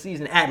rest of the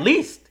season at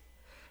least.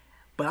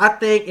 But I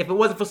think if it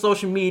wasn't for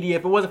social media,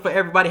 if it wasn't for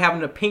everybody having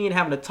an opinion,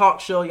 having a talk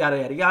show, yada,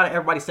 yada, yada,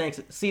 everybody saying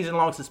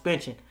season-long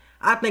suspension,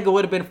 I think it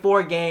would have been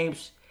 4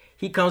 games.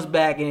 He comes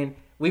back and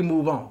we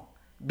move on.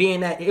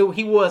 Being that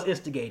he was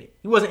instigated.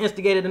 He wasn't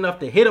instigated enough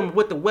to hit him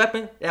with the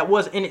weapon. That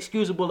was an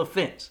inexcusable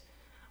offense.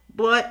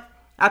 But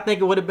I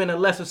think it would have been a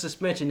lesser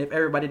suspension if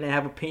everybody didn't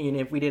have opinion,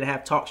 if we didn't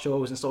have talk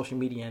shows and social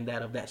media and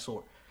that of that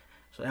sort.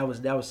 So that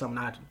was something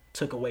I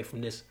took away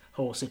from this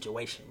whole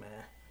situation, man.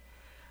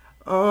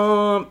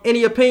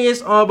 Any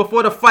opinions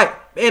before the fight?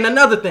 And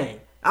another thing,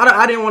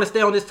 I didn't want to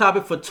stay on this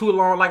topic for too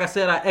long. Like I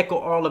said, I echo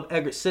all of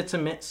Eggert's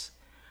sentiments.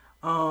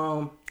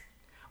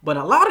 But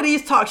a lot of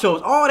these talk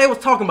shows, all they was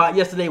talking about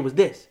yesterday was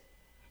this.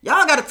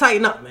 Y'all got to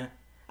tighten up, man.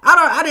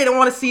 I didn't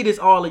want to see this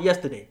all of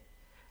yesterday.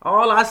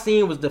 All I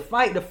seen was the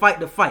fight.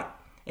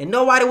 And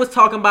nobody was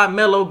talking about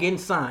Melo getting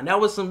signed. That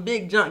was some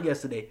big junk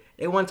yesterday.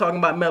 They wasn't talking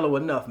about Melo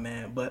enough,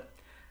 man. But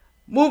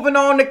moving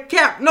on to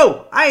Cap.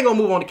 No, I ain't going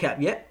to move on to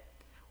Cap yet.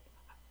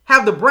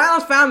 Have the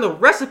Browns found the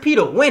recipe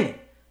to winning?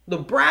 The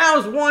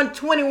Browns won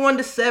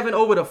 21-7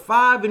 over the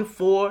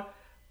 5-4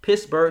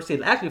 Pittsburgh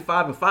Steelers. Actually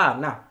 5-5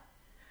 now.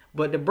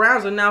 But the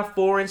Browns are now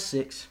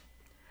 4-6.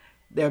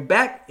 They're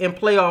back in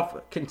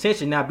playoff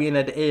contention now, being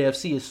that the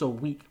AFC is so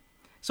weak.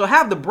 So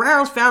have the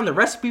Browns found the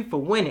recipe for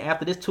winning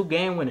after this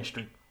 2-game winning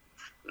streak?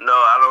 No,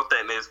 I don't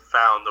think they've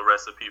found the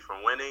recipe for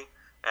winning.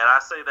 And I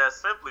say that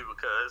simply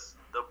because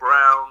the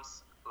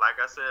Browns, like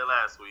I said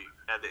last week,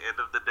 at the end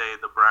of the day,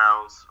 the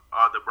Browns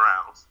are the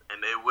Browns.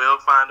 And they will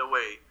find a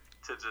way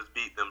to just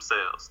beat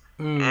themselves.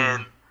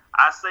 And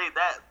I say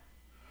that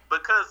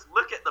because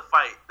look at the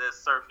fight that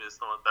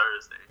surfaced on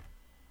Thursday.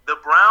 The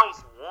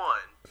Browns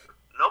won.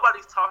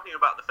 Nobody's talking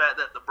about the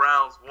fact that the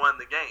Browns won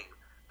the game.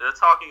 They're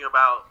talking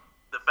about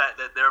the fact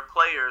that their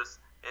players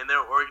and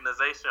their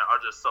organization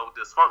are just so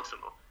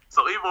dysfunctional.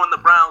 So even when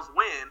the Browns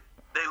win,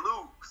 they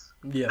lose.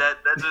 Yeah. That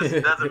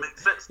just doesn't make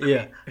sense to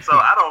me. So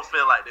I don't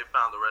feel like they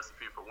found the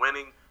recipe for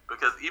winning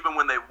because even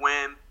when they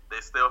win, they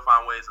still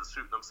find ways to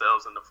shoot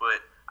themselves in the foot.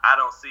 I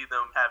don't see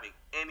them having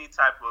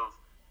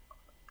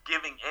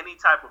giving any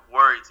type of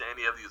worry to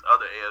any of these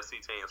other AFC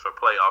teams for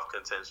playoff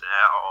contention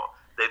at all.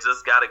 They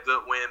just got a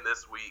good win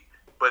this week,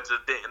 but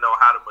just didn't know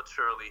how to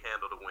maturely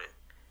handle the win.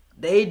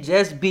 They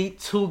just beat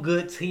 2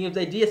 good teams.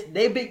 They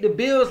beat the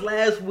Bills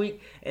last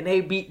week, and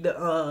they beat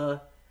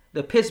the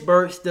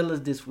Pittsburgh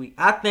Steelers this week.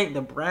 I think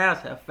the Browns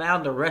have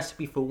found the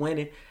recipe for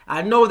winning.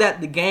 I know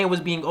that the game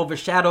was being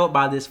overshadowed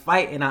by this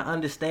fight, and I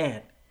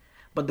understand.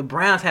 But the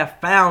Browns have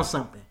found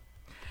something.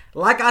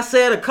 Like I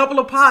said a couple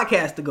of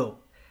podcasts ago,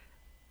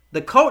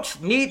 the coach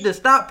need to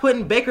stop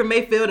putting Baker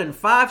Mayfield in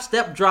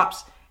 5-step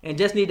drops and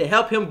just need to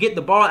help him get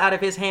the ball out of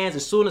his hands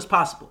as soon as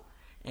possible.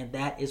 And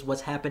that is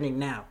what's happening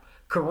now.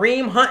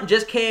 Kareem Hunt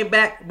just came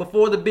back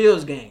before the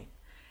Bills game.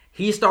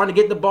 He's starting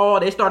to get the ball.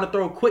 They starting to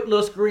throw quick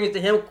little screens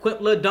to him,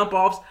 quick little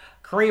dump-offs.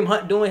 Kareem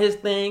Hunt doing his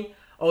thing.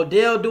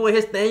 Odell doing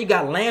his thing. You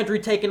got Landry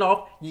taking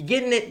off. You're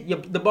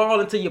getting the ball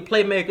into your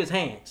playmaker's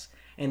hands.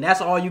 And that's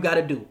all you got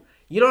to do.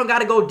 You don't got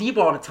to go deep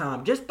all the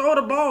time. Just throw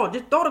the ball.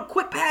 Just throw the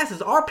quick passes,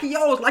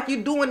 RPOs like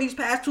you're doing these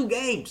past 2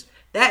 games.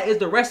 That is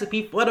the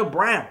recipe for the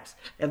Browns.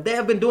 If they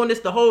have been doing this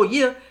the whole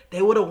year,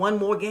 they would have won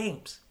more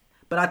games.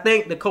 But I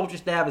think the coaching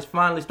staff is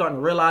finally starting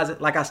to realize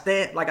it. Like I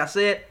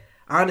said,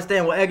 I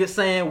understand what Eggert's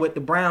saying with the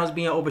Browns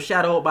being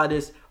overshadowed by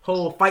this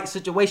whole fight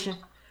situation.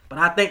 But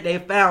I think they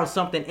found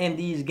something in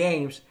these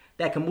games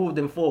that can move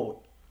them forward.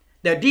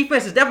 Their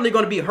defense is definitely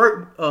going to be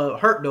hurt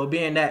though,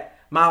 being that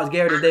Myles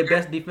Garrett is their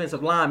best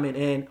defensive lineman,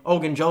 and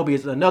Ogunjobi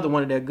is another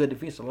one of their good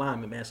defensive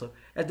linemen, man. So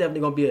that's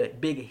definitely going to be a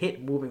big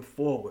hit moving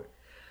forward.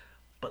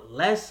 But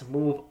let's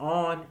move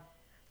on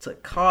to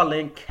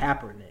Colin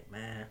Kaepernick,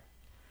 man.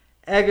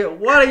 Eggert,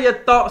 what are your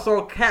thoughts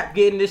on Cap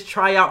getting this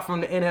tryout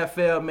from the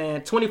NFL,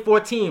 man? 24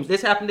 teams.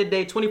 This happened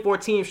today. 24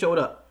 teams showed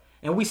up.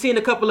 And we seen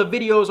a couple of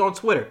videos on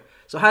Twitter.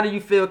 So how do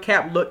you feel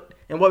Cap looked,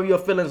 and what were your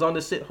feelings on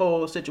this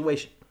whole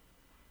situation?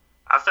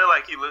 I feel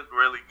like he looked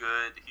really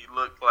good. He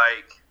looked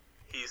like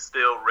he's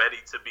still ready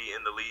to be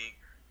in the league.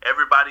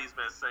 Everybody's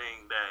been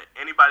saying that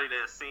anybody that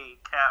has seen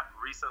Cap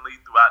recently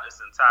throughout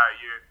this entire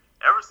year,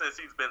 ever since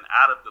he's been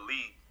out of the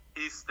league,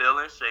 he's still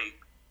in shape.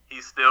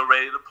 He's still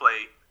ready to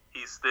play.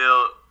 He's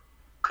still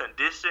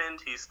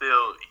conditioned. He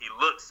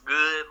looks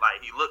good.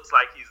 Like, he looks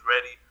like he's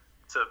ready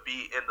to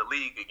be in the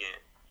league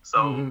again.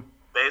 So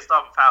based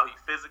off of how he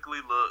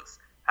physically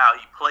looks, how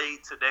he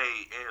played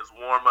today in his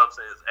warm-ups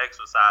and his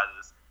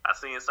exercises, I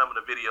seen some of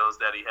the videos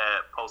that he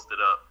had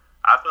posted up.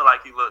 I feel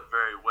like he looked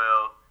very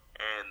well.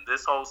 And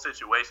this whole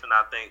situation,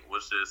 I think,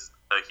 was just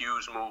a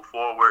huge move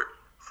forward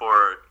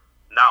for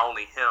not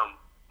only him,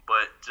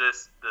 but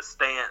just the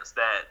stance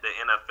that the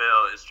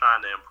NFL is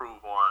trying to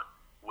improve on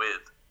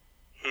with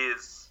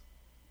his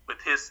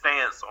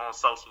stance on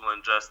social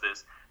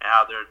injustice and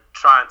how they're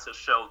trying to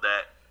show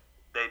that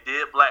they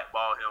did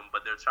blackball him,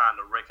 but they're trying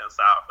to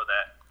reconcile for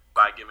that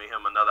by giving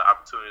him another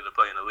opportunity to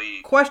play in the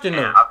league. Question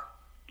though.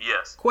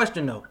 Yes.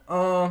 Question though.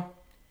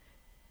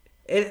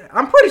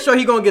 I'm pretty sure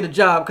he's gonna get a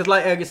job because,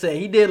 like Edgar said,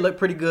 he did look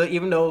pretty good,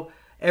 even though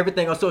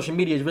everything on social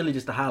media is really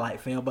just a highlight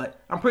film. But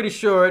I'm pretty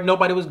sure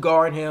nobody was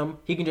guarding him.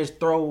 He can just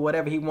throw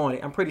whatever he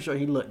wanted. I'm pretty sure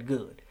he looked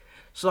good.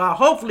 So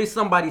hopefully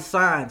somebody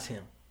signs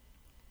him.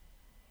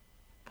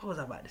 What was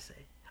I about to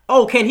say?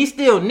 Oh, can he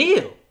still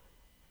kneel?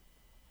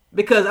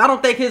 Because I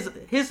don't think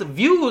his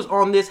views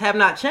on this have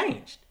not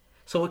changed.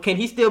 So can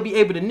he still be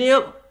able to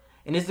kneel?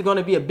 And this is going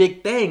to be a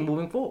big thing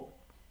moving forward.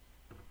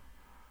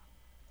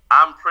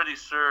 I'm pretty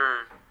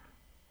sure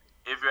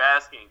if you're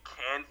asking,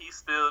 can he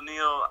still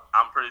kneel?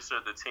 I'm pretty sure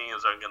the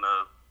teams are going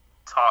to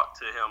talk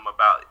to him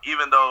about,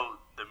 even though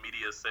the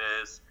media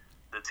says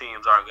the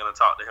teams aren't going to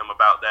talk to him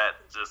about that,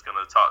 they're just going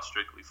to talk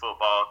strictly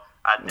football.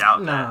 I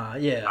doubt that.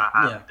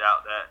 I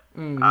doubt that.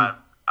 Mm-hmm.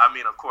 I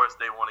mean, of course,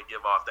 they want to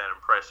give off that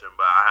impression,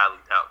 but I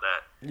highly doubt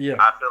that. Yeah.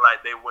 I feel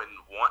like they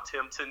wouldn't want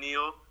him to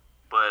kneel,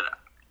 but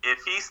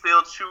if he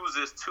still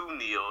chooses to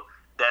kneel,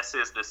 that's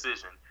his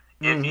decision.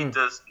 If he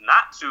does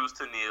not choose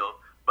to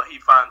kneel, but he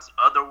finds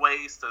other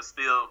ways to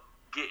still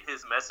get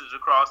his message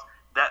across,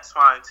 that's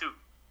fine too.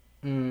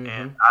 Mm-hmm.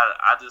 And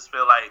I just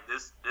feel like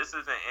this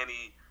isn't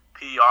any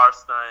PR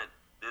stunt.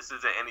 This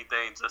isn't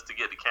anything just to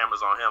get the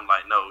cameras on him.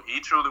 Like, no, he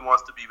truly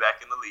wants to be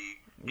back in the league.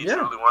 He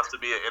truly wants to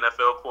be an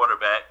NFL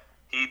quarterback.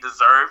 He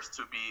deserves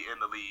to be in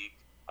the league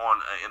on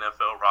an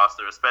NFL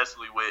roster,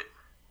 especially with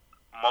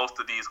most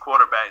of these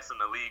quarterbacks in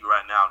the league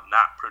right now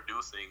not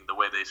producing the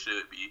way they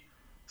should be.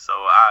 So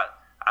I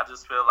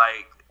just feel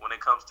like when it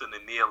comes to the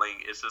kneeling,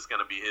 it's just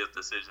going to be his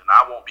decision.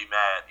 I won't be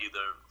mad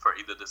for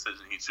either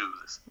decision he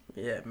chooses.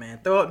 Yeah, man.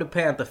 Throw up the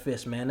Panther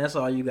fist, man. That's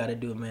all you got to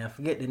do, man.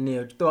 Forget the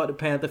kneel. Throw up the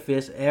Panther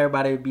fist.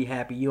 Everybody will be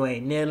happy. You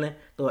ain't kneeling.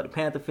 Throw up the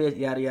Panther fist,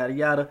 yada, yada,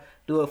 yada.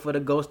 Do it for the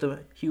ghost of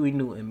Huey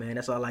Newton, man.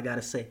 That's all I got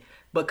to say.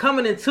 But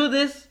coming into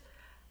this,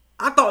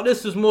 I thought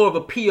this was more of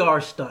a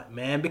PR stunt,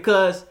 man,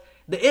 because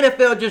the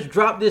NFL just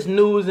dropped this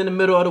news in the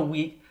middle of the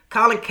week.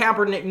 Colin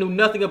Kaepernick knew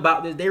nothing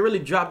about this. They really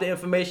dropped the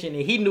information,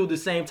 and he knew the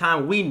same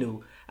time we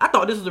knew. I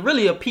thought this was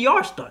really a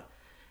PR stunt.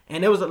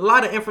 And there was a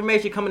lot of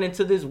information coming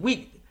into this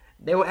week.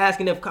 They were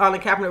asking if Colin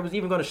Kaepernick was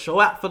even going to show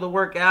out for the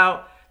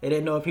workout. They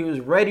didn't know if he was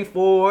ready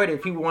for it,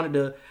 if he wanted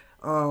to,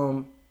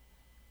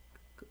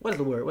 what is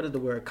the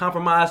word?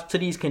 Compromise to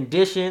these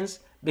conditions.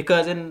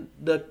 Because in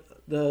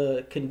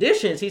the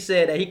conditions, he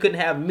said that he couldn't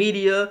have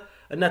media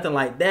or nothing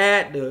like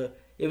that.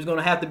 It was going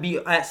to have to be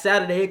at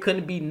Saturday. It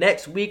couldn't be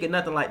next week or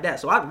nothing like that.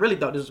 So I really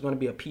thought this was going to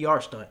be a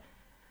PR stunt.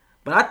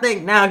 But I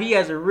think now he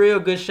has a real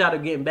good shot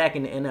of getting back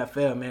in the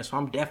NFL, man. So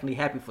I'm definitely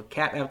happy for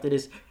Cap after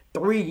this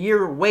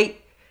 3-year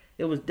wait.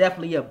 It was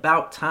definitely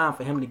about time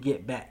for him to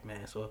get back,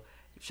 man. So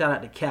shout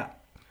out to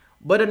Cap.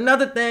 But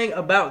another thing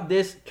about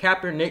this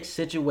Kaepernick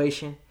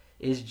situation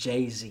is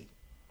Jay-Z.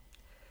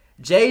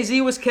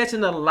 Jay-Z was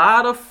catching a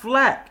lot of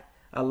flack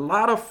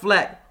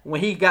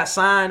when he got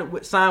signed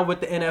with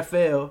the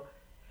NFL.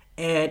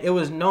 And it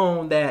was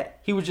known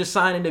that he was just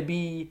signing to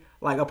be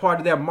like a part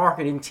of their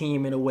marketing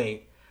team in a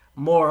way.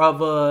 More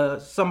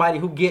of somebody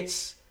who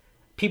gets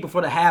people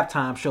for the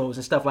halftime shows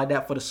and stuff like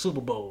that for the Super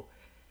Bowl.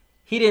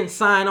 He didn't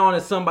sign on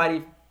as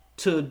somebody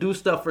to do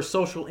stuff for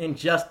social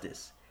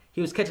injustice. He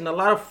was catching a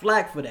lot of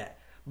flack for that.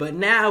 But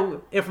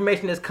now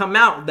information has come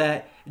out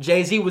that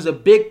Jay-Z was a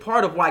big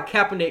part of why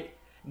Kaepernick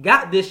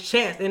got this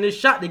chance and this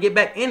shot to get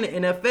back in the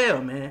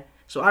NFL, man.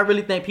 So I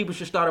really think people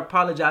should start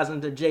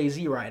apologizing to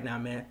Jay-Z right now,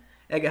 man.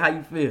 Edgar, how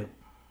you feel?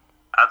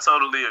 I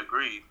totally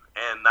agree.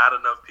 And not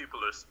enough people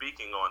are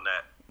speaking on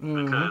that.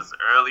 Because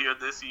earlier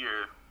this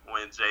year,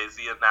 when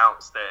Jay-Z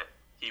announced that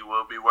he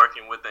will be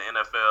working with the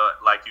NFL,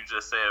 like you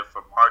just said,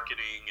 for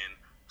marketing and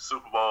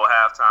Super Bowl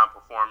halftime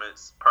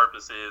performance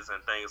purposes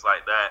and things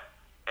like that,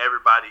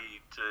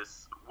 everybody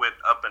just went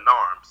up in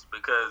arms.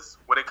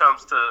 Because when it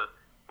comes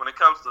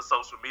to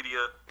social media,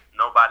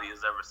 nobody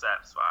is ever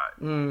satisfied.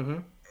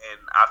 And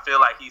I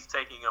feel like he's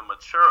taking a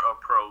mature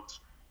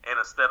approach. And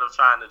instead of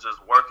trying to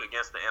just work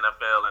against the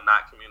NFL and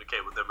not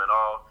communicate with them at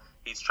all,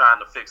 he's trying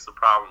to fix the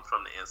problem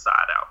from the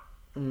inside out.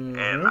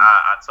 And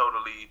I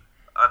totally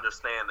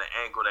understand the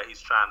angle that he's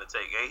trying to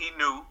take. And he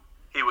knew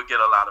he would get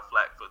a lot of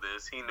flack for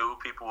this. He knew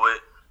people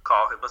would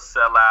call him a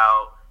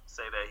sellout,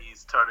 say that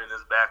he's turning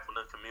his back on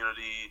the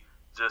community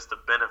just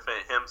to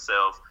benefit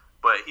himself.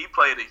 But he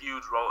played a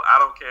huge role. I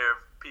don't care if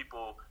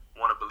people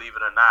want to believe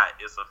it or not.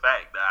 It's a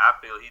fact that I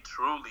feel he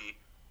truly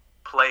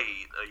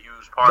played a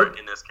huge part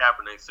in this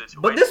Kaepernick situation.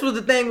 But this was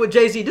the thing with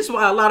Jay-Z. This is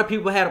why a lot of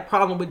people had a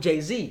problem with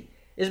Jay-Z.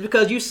 It's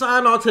because you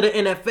signed on to the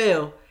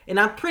NFL, and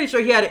I'm pretty sure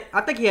he had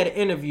an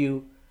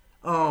interview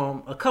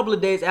a couple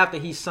of days after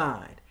he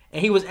signed.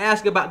 And he was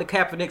asked about the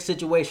Kaepernick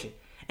situation.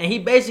 And he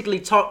basically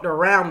talked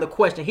around the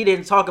question. He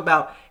didn't talk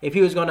about if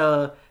he was going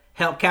to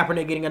help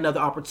Kaepernick getting another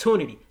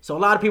opportunity. So a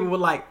lot of people were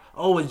like,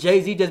 oh, is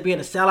Jay-Z just being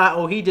a sellout?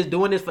 Oh, he just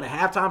doing this for the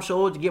halftime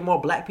shows to get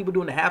more black people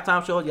doing the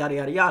halftime shows, yada,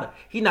 yada, yada.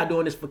 He's not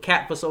doing this for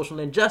social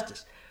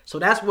injustice. So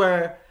that's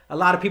where a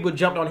lot of people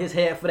jumped on his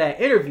head for that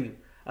interview.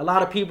 A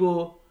lot of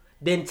people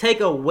didn't take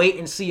a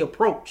wait-and-see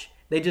approach.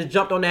 They just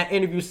jumped on that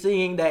interview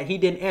seeing that he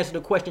didn't answer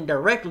the question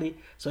directly.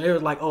 So they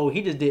was like, oh,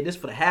 he just did this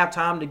for the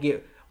halftime to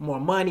get more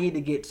money,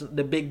 to get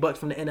the big bucks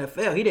from the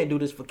NFL. He didn't do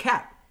this for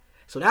Cap.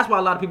 So that's why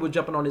a lot of people were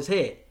jumping on his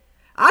head.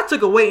 I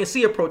took a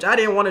wait-and-see approach. I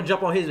didn't want to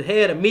jump on his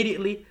head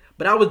immediately,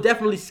 but I was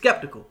definitely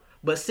skeptical.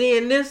 But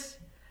seeing this,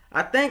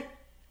 I think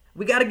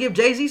we got to give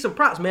Jay-Z some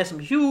props, man, some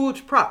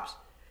huge props.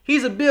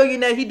 He's a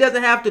billionaire. He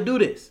doesn't have to do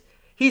this.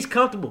 He's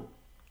comfortable.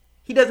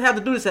 He doesn't have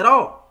to do this at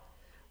all.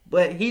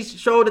 But he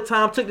showed the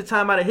time, took the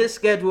time out of his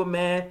schedule,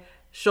 man.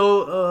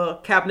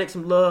 Showed Kaepernick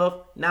some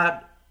love.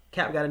 Now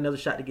Cap got another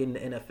shot to get in the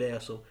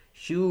NFL. So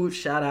huge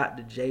shout out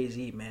to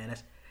Jay-Z, man.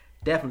 That's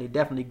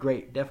definitely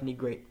great. Definitely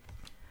great.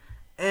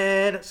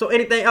 And so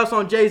anything else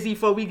on Jay-Z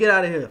before we get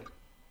out of here?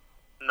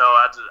 No,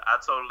 I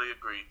totally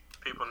agree.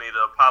 People need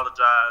to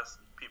apologize.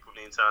 People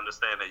need to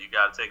understand that you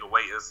got to take a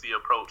wait-and-see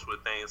approach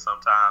with things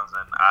sometimes.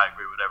 And I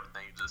agree with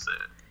everything you just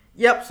said.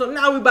 Yep, so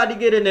now we're about to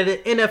get into the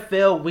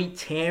NFL Week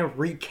 10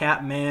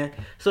 recap, man.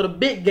 So the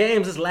big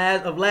games of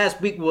last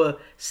week were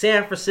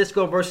San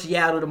Francisco versus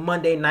Seattle, the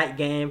Monday night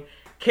game.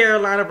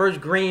 Carolina versus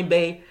Green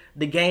Bay,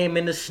 the game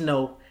in the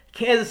snow.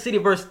 Kansas City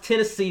versus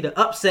Tennessee, the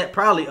upset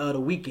probably of the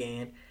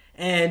weekend.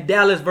 And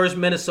Dallas versus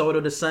Minnesota,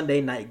 the Sunday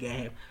night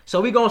game.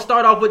 So we're going to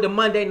start off with the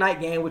Monday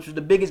night game, which was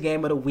the biggest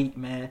game of the week,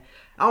 man.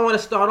 I want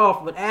to start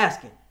off with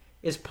asking,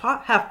 has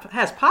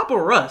Papa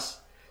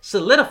Russ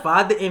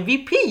solidified the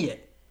MVP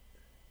yet?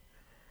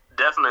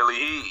 Definitely,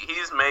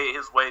 he's made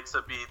his way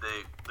to be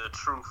the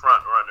true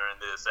front runner in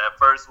this. At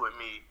first, with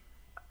me,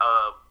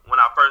 when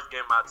I first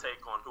gave my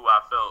take on who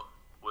I felt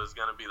was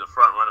going to be the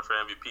front runner for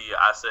MVP,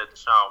 I said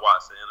Deshaun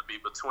Watson. It'll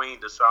be between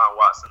Deshaun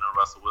Watson and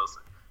Russell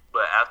Wilson.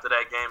 But after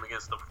that game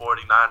against the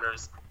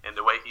 49ers and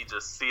the way he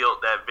just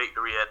sealed that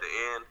victory at the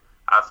end,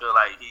 I feel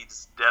like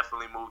he's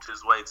definitely moved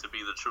his way to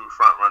be the true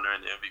front runner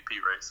in the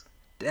MVP race.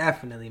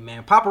 Definitely,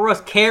 man. Papa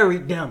Russ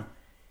carried them.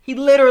 He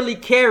literally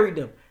carried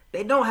them.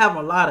 They don't have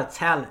a lot of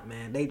talent,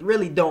 man. They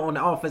really don't on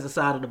the offensive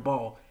side of the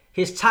ball.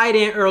 His tight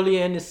end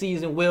earlier in the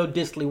season, Will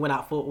Dissly, went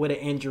out with an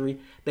injury.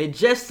 They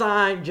just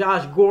signed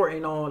Josh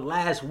Gordon on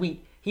last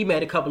week. He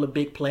made a couple of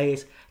big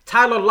plays.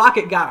 Tyler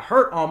Lockett got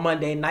hurt on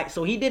Monday night,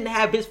 so he didn't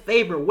have his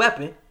favorite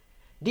weapon.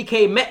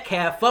 DK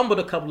Metcalf fumbled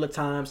a couple of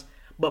times,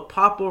 but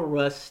Papa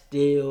Russ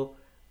still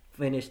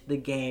finished the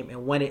game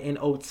and won it in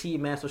OT,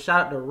 man. So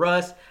shout out to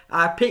Russ.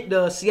 I picked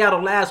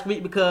Seattle last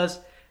week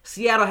because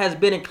Seattle has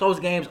been in close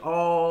games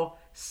all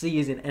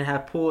season and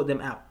have pulled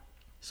them out.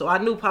 So I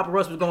knew Papa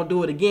Russ was going to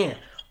do it again.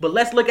 But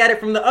let's look at it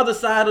from the other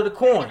side of the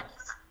coin.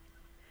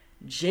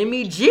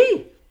 Jimmy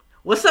G.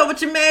 What's up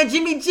with your man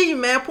Jimmy G,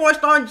 man? Porn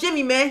star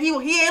Jimmy, man. He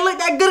ain't look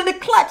that good in the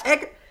clutch,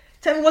 Edgar.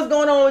 Tell me what's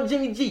going on with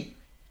Jimmy G.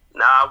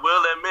 Now, I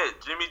will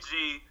admit, Jimmy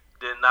G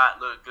did not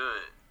look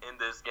good in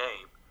this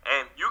game.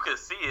 And you could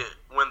see it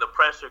when the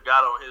pressure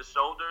got on his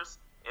shoulders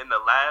in the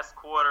last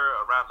quarter,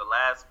 around the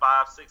last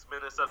 5-6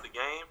 minutes of the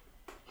game.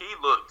 He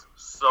looked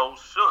so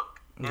shook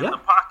in the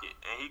pocket,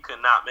 and he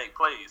could not make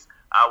plays.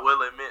 I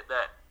will admit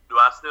that. Do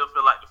I still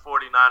feel like the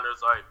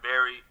 49ers are a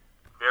very,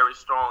 very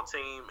strong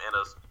team and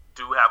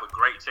do have a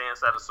great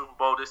chance at a Super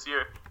Bowl this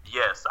year?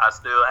 Yes, I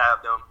still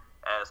have them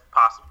as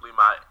possibly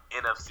my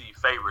NFC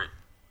favorite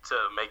to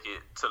make it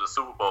to the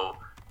Super Bowl.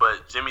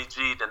 But Jimmy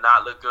G did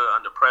not look good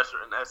under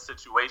pressure in that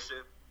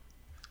situation.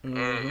 Mm-hmm.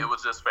 And it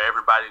was just for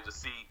everybody to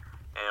see.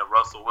 And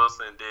Russell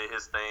Wilson did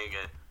his thing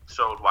and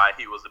showed why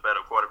he was the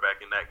better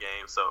quarterback in that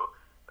game. So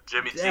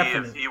Jimmy G,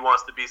 if he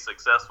wants to be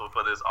successful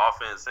for this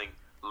offense and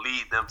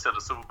lead them to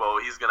the Super Bowl,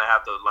 he's going to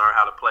have to learn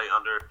how to play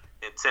under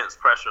intense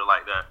pressure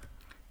like that.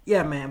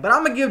 Yeah, man. But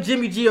I'm going to give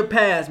Jimmy G a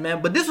pass,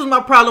 man. But this was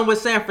my problem with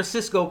San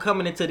Francisco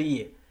coming into the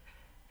year.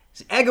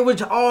 Edgar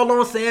was all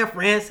on San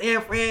Fran.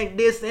 San Fran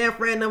this, San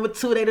Fran number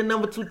 2. They the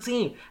number 2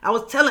 team. I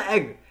was telling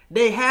Edgar,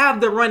 they have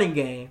the running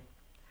game.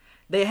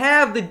 They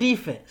have the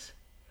defense.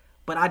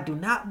 But I do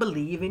not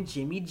believe in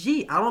Jimmy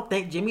G. I don't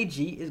think Jimmy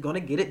G is going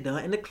to get it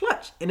done in the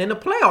clutch and in the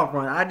playoff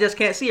run. I just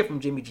can't see it from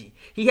Jimmy G.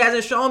 He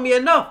hasn't shown me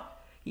enough.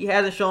 He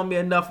hasn't shown me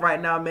enough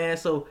right now, man.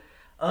 So,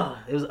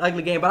 it was an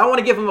ugly game. But I want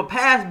to give him a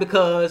pass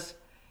because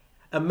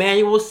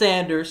Emmanuel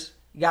Sanders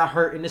got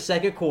hurt in the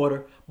second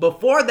quarter.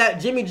 Before that,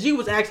 Jimmy G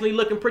was actually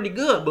looking pretty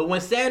good. But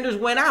when Sanders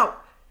went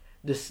out,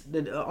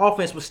 the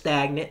offense was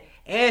stagnant.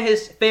 And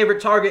his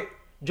favorite target,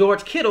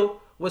 George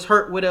Kittle, was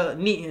hurt with a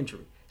knee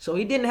injury. So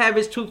he didn't have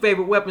his 2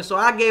 favorite weapons. So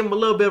I gave him a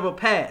little bit of a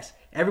pass.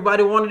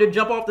 Everybody wanted to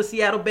jump off the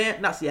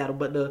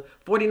the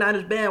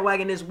 49ers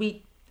bandwagon this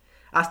week.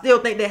 I still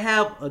think they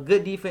have a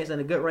good defense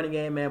and a good running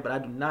game, man. But I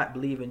do not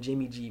believe in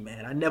Jimmy G,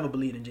 man. I never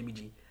believed in Jimmy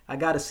G. I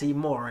got to see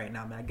more right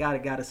now, man. I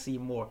got to see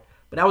more.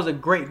 But that was a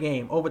great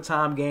game.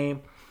 Overtime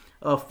game.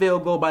 A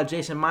field goal by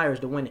Jason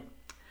Myers to win it.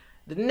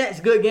 The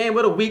next good game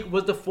of the week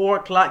was the 4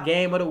 o'clock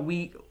game of the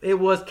week. It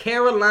was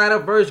Carolina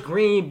versus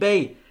Green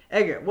Bay.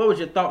 Edgar, what was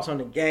your thoughts on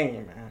the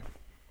game, man?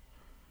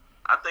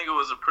 I think it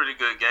was a pretty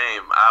good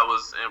game. I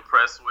was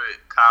impressed with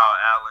Kyle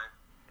Allen,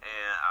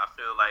 and I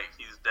feel like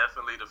he's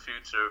definitely the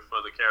future for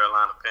the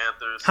Carolina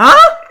Panthers. Huh?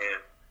 And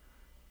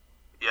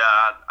yeah,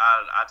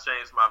 I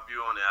changed my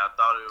view on it. I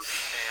thought it would be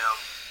Cam,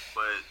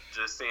 but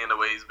just seeing the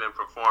way he's been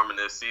performing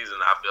this season,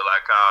 I feel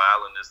like Kyle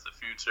Allen is the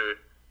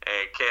future.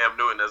 And Cam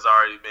Newton has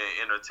already been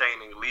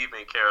entertaining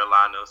leaving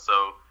Carolina,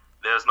 so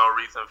there's no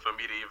reason for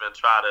me to even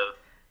try to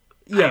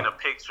paint a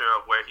picture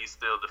of where he's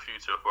still the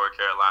future for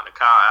Carolina.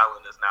 Kyle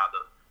Allen is now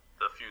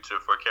the future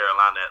for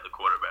Carolina at the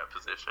quarterback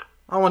position.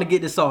 I want to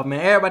get this off,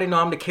 man. Everybody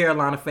know I'm the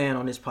Carolina fan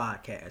on this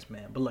podcast,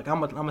 man. But look, I'm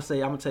gonna tell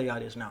y'all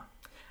this now.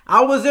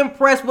 I was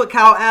impressed with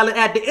Kyle Allen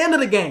at the end of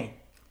the game.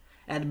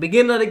 At the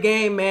beginning of the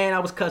game, man, I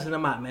was cussing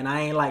him out, man.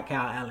 I ain't like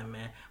Kyle Allen,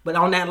 man. But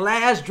on that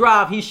last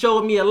drive, he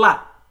showed me a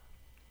lot.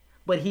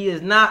 But he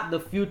is not the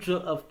future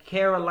of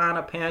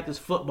Carolina Panthers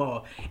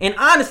football. And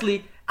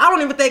honestly, I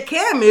don't even think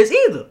Cam is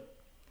either.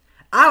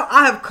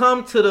 I have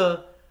come to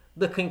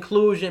the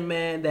conclusion,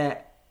 man,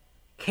 that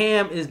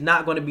Cam is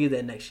not going to be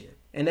there next year.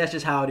 And that's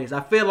just how it is.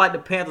 I feel like the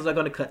Panthers are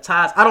going to cut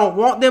ties. I don't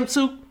want them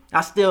to.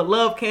 I still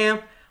love Cam.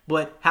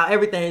 But how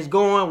everything's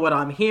going, what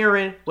I'm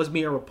hearing, what's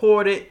being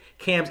reported,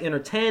 Cam's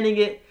entertaining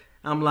it,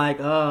 I'm like,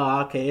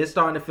 oh, okay, it's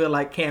starting to feel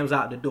like Cam's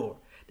out the door.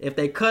 If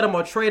they cut him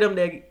or trade him,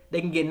 they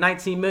can get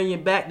 $19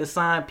 million back to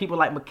sign people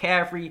like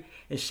McCaffrey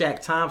and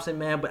Shaq Thompson,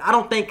 man. But I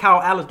don't think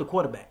Kyle Allen's the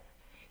quarterback.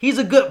 He's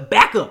a good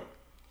backup.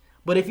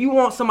 But if you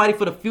want somebody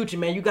for the future,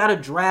 man, you got to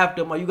draft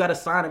him or you got to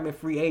sign him in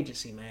free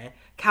agency, man.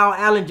 Kyle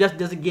Allen just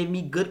doesn't give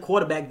me good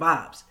quarterback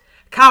vibes.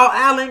 Kyle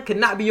Allen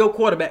cannot be your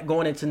quarterback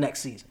going into next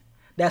season.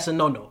 That's a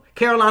no-no.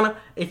 Carolina,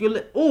 if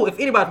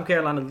anybody from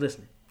Carolina is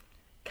listening,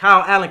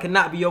 Kyle Allen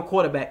cannot be your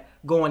quarterback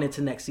going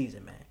into next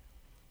season, man.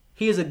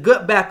 He is a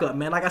good backup,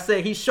 man. Like I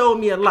said, he showed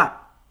me a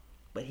lot.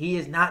 But he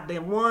is not the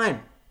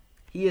one.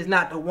 He is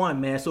not the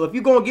one, man. So if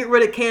you're going to get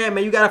rid of Cam,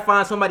 man, you got to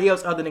find somebody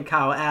else other than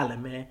Kyle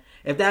Allen, man.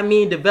 If that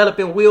means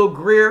developing Will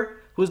Grier,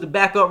 who's the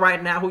backup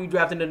right now, who you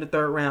drafted in the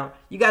 3rd round,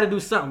 you got to do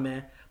something,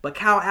 man. But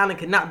Kyle Allen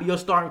cannot be your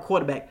starting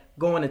quarterback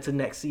going into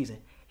next season.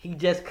 He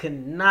just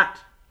cannot.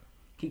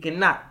 He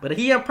cannot. But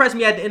he impressed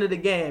me at the end of the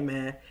game,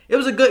 man. It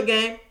was a good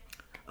game.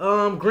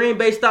 Green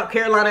Bay stopped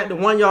Carolina at the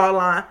 1-yard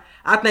line.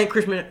 I think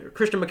Christian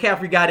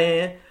McCaffrey got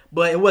in,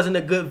 but it wasn't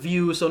a good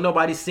view, so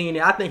nobody's seen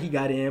it. I think he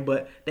got in,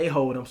 but they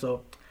hold him,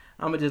 so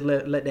I'm going to just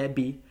let that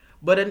be.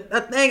 But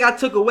a thing I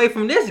took away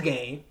from this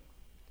game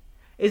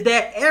is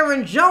that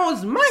Aaron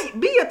Jones might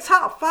be a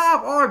top 5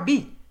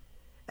 RB.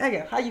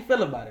 Hey, how you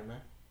feel about it,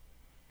 man?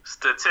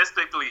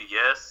 Statistically,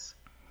 yes,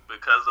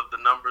 because of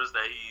the numbers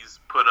that he's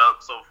put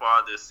up so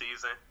far this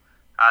season.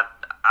 I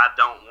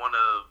don't want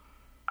to.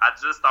 I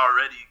just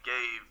already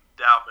gave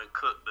Dalvin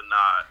Cook the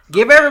nod.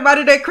 Give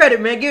everybody their credit,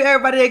 man. Give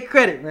everybody their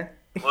credit, man.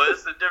 Well,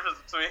 it's the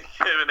difference between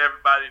giving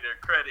everybody their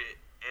credit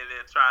and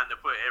then trying to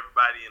put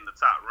everybody in the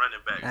top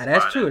running back.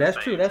 That's true. That's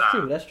true.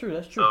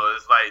 So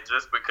it's like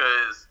just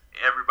because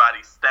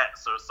everybody's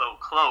stats are so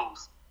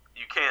close,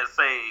 you can't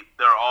say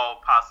they're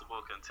all possible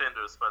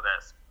contenders for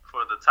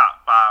the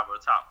top 5 or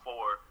top 4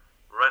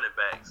 running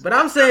backs. But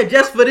I'm saying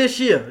just for this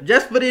year,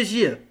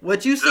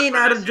 what you seen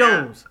out of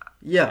Jones,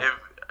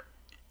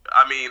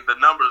 I mean, the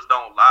numbers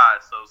don't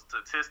lie, so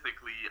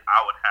statistically,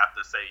 I would have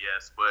to say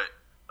yes. But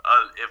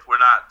if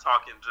we're not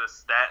talking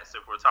just stats,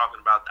 if we're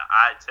talking about the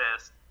eye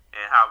test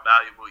and how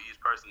valuable each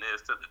person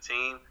is to the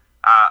team,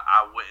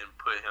 I wouldn't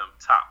put him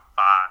top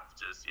 5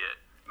 just yet.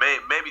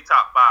 Maybe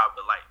top 5,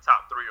 but like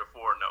top 3 or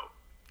 4,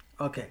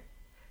 no. Okay.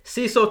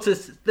 See, so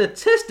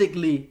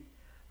statistically,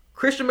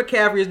 Christian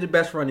McCaffrey is the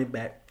best running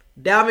back.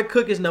 Dalvin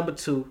Cook is number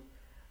 2.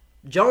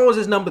 Jones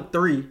is number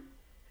 3.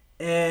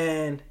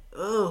 And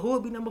who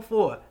would be number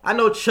 4? I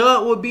know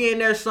Chubb would be in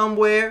there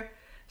somewhere.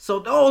 So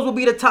those would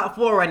be the top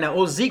 4 right now.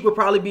 Or Zeke would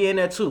probably be in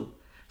there too.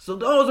 So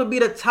those would be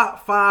the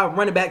top 5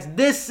 running backs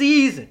this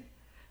season.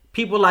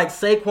 People like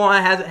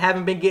Saquon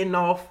haven't been getting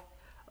off.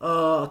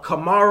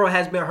 Kamara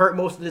has been hurt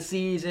most of the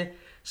season.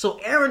 So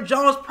Aaron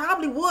Jones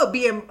probably would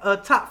be in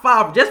top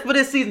 5 just for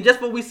this season, just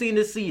for what we've seen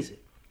this season.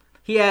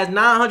 He has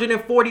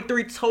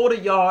 943 total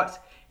yards,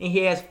 and he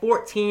has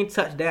 14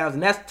 touchdowns,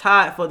 and that's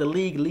tied for the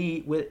league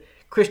lead with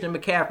Christian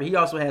McCaffrey. He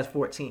also has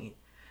 14.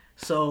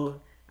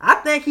 So I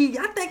think he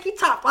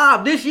top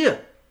 5 this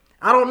year.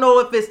 I don't know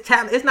if it's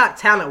talent. It's not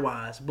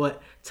talent-wise,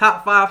 but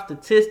top 5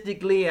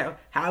 statistically,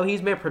 how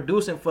he's been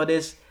producing for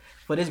this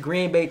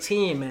Green Bay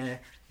team, man.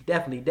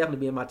 Definitely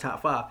be in my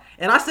top 5.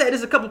 And I said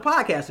this a couple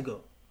podcasts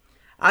ago.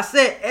 I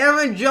said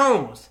Aaron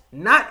Jones,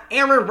 not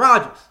Aaron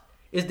Rodgers,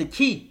 is the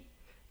key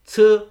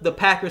to the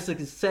Packers'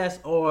 success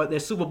or their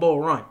Super Bowl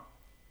run.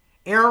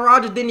 Aaron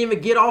Rodgers didn't even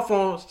get off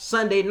on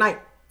Sunday night.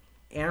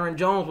 Aaron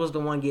Jones was the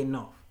one getting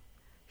off.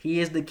 He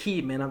is the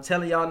key, man. I'm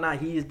telling y'all now,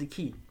 he is the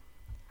key.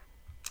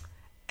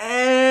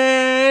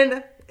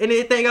 And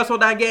anything else on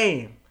that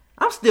game?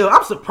 I'm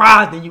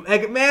surprised in you,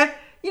 Edgar, man.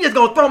 You just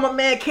gonna throw my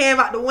man Cam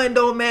out the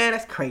window, man?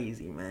 That's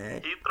crazy,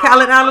 man. Kyle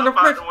Allen the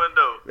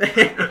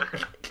window.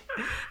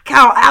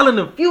 Kyle Allen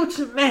the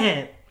future,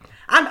 man.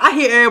 I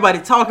hear everybody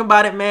talking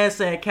about it, man,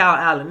 saying Kyle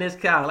Allen this,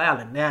 Kyle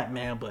Allen that,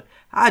 man, but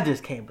I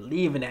just can't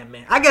believe in that,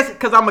 man. I guess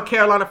because I'm a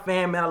Carolina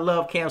fan, man, I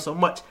love Cam so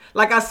much.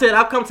 Like I said,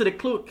 I've come to the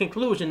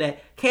conclusion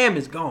that Cam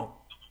is gone.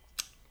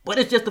 But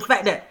it's just the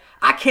fact that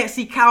I can't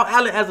see Kyle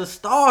Allen as a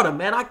starter,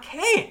 man. I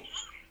can't.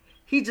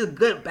 He's just a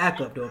good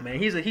backup, though, man.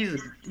 He's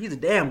a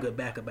damn good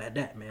backup at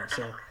that, man.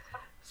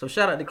 So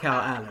shout out to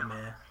Kyle Allen,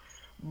 man.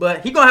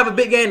 But he's going to have a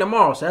big game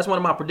tomorrow, so that's one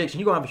of my predictions.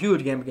 He's going to have a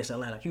huge game against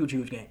Atlanta.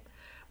 Huge game.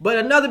 But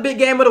another big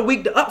game of the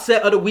week, the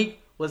upset of the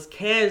week, was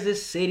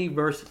Kansas City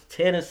versus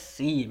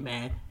Tennessee,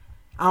 man.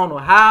 I don't know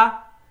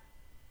how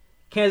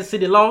Kansas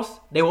City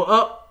lost. They were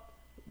up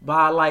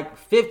by like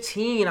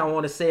 15, I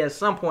want to say, at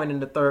some point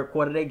in the third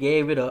quarter. They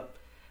gave it up.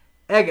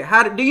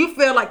 Edgar, do you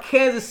feel like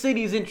Kansas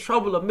City is in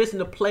trouble of missing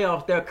the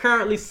playoffs? They're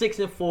currently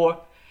 6-4,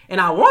 and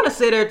I want to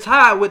say they're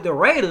tied with the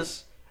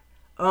Raiders.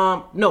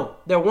 No,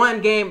 they're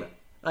one game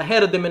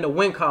ahead of them in the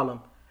win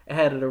column,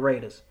 ahead of the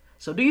Raiders.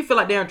 So do you feel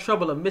like they're in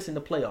trouble of missing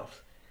the playoffs?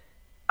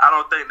 I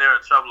don't think they're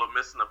in trouble of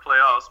missing the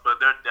playoffs, but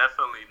they're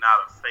definitely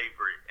not a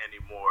favorite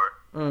anymore.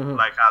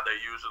 Like how they're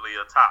usually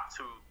a top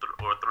 2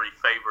 or 3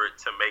 favorite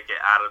to make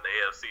it out of the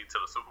AFC to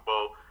the Super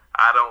Bowl.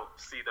 I don't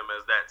see them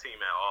as that team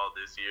at all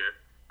this year.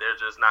 They're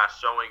just not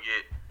showing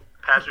it.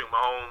 Patrick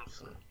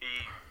Mahomes,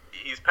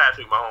 he's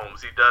Patrick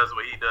Mahomes. He does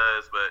what he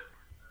does, but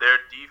their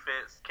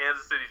defense,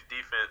 Kansas City's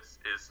defense,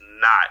 is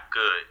not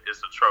good. It's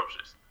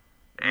atrocious.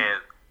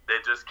 And they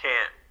just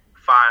can't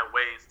find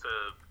ways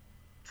to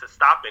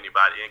stop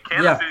anybody. And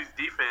Kansas City's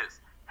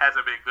defense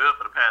hasn't been good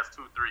for the past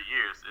 2-3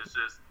 years. It's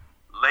just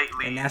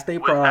lately and that's their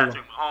with problem.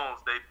 Patrick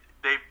Mahomes,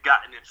 they've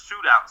gotten in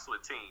shootouts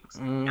with teams.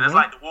 And it's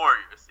like the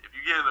Warriors. If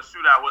you get in a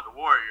shootout with the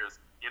Warriors,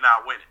 you're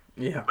not winning.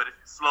 Yeah. But if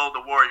you slow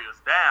the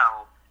Warriors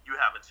down, you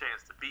have a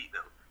chance to beat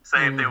them.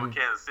 Same thing with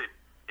Kansas City.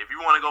 If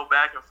you want to go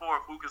back and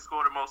forth, who can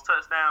score the most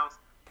touchdowns,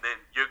 then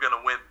you're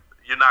gonna win.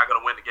 You're not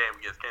gonna win the game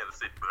against Kansas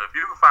City. But if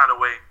you can find a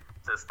way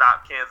to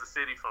stop Kansas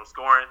City from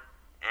scoring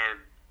and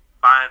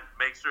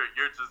make sure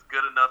you're just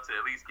good enough to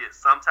at least get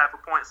some type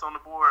of points on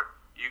the board,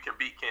 you can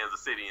beat Kansas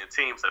City, and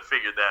teams have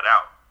figured that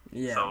out.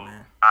 Yeah, so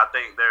man. I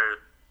think they're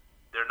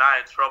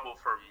not in trouble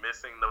for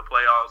missing the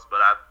playoffs, but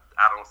I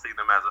don't see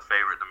them as a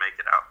favorite to make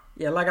it out.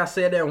 Yeah, like I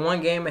said, they're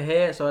one game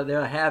ahead, so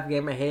they're a half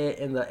game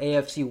ahead in the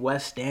AFC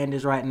West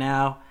standings right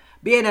now.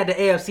 Being that the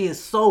AFC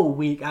is so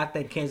weak, I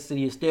think Kansas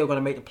City is still going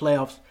to make the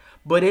playoffs.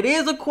 But it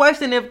is a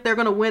question if they're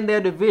going to win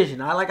their division.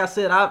 Like I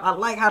said, I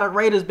like how the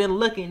Raiders been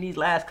looking these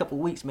last couple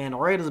of weeks, man. The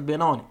Raiders have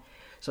been on it.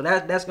 So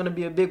that's going to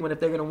be a big one if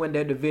they're going to win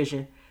their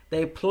division. I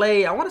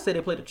want to say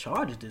they play the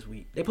Chargers this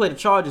week. They play the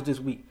Chargers this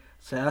week.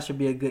 So that should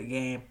be a good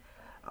game.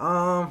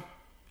 I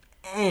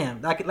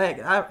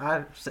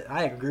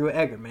agree with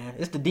Edgar, man.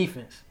 It's the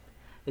defense.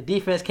 The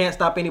defense can't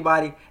stop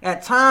anybody.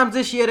 At times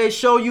this year, they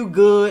show you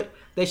good.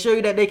 They show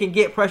you that they can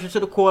get pressure to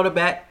the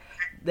quarterback.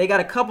 They got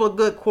a couple of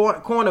good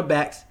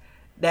cornerbacks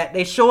that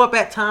they show up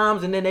at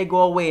times and then they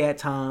go away at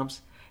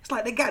times. It's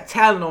like they got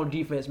talent on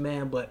defense,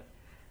 man, but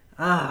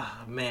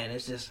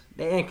it's just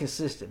they're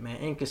inconsistent, man.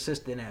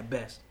 Inconsistent at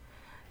best.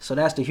 So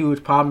that's the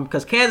huge problem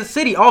because Kansas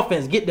City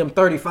offense get them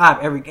 35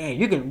 every game.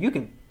 You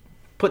can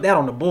put that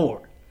on the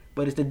board,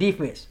 but it's the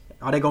defense.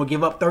 Are they gonna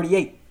give up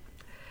 38?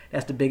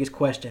 That's the biggest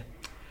question.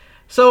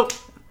 So,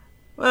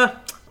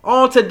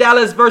 on to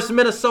Dallas versus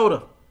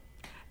Minnesota.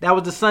 That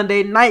was the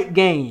Sunday night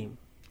game.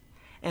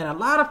 And a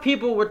lot of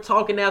people were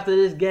talking after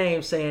this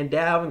game saying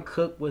Dalvin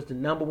Cook was the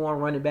number one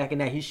running back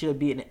and that he should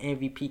be in the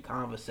MVP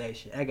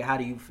conversation. Edgar, how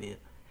do you feel?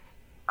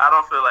 I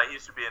don't feel like he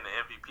should be in the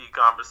MVP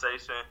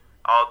conversation,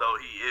 although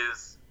he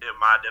is, in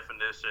my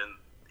definition,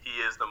 he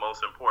is the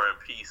most important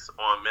piece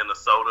on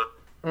Minnesota.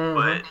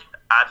 But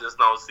I just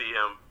don't see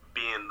him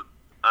being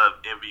an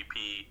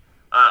MVP,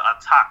 a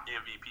top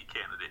MVP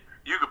candidate.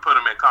 You could put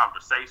him in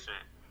conversation,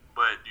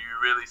 but do you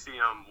really see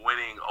him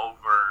winning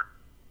over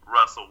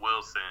Russell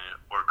Wilson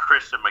or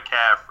Christian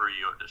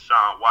McCaffrey or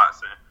Deshaun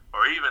Watson,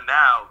 or even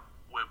now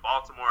with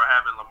Baltimore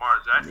having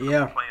Lamar Jackson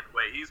playing the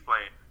way he's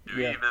playing, do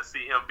you even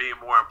see him being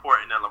more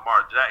important than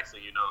Lamar Jackson?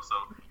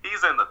 So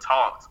he's in the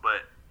talks,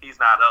 but he's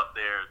not up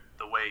there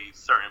the way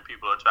certain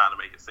people are trying to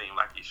make it seem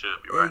like he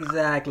should be right now.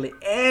 Exactly.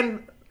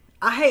 And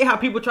I hate how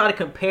people try to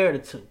compare the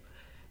two.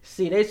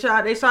 See, they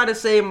try to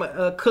say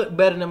Cook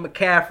better than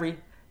McCaffrey.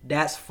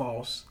 That's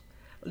false.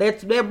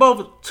 They're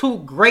both two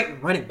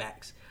great running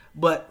backs,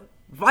 but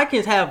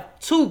Vikings have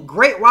two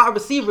great wide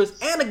receivers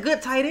and a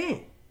good tight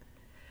end.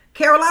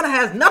 Carolina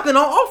has nothing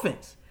on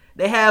offense.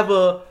 They have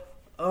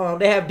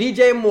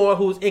DJ Moore,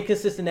 who's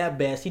inconsistent at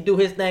best. He do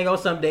his thing on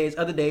some days,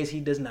 other days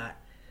he does not.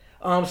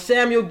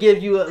 Samuel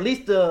gives you at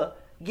least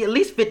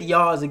 50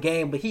 yards a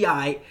game, but he all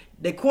right.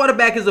 The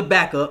quarterback is a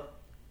backup.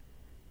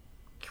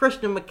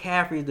 Christian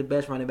McCaffrey is the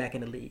best running back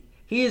in the league.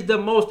 He is the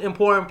most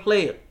important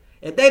player.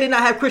 If they did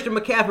not have Christian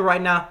McCaffrey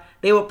right now,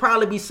 they would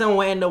probably be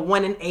somewhere in the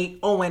 1-8,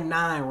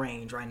 0-9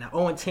 range right now,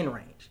 0-10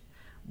 range.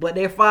 But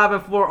they're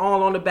 5-4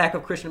 all on the back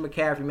of Christian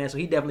McCaffrey, man. So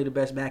he's definitely the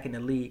best back in the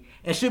league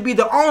and should be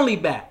the only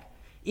back.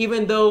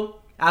 Even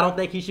though I don't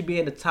think he should be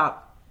in the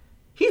top.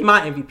 He's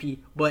my MVP,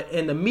 but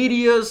in the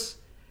media's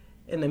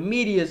in the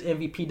media's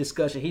MVP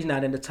discussion, he's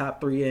not in the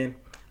top 3, and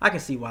I can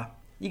see why.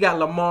 You got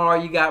Lamar,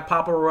 you got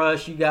Papa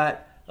Rush, you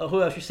got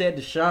who else you said,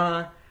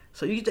 Deshaun.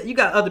 So you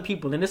got other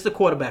people, and it's the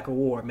quarterback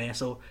award, man.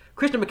 So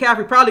Christian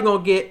McCaffrey probably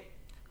gonna get.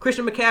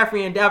 Christian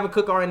McCaffrey and Dalvin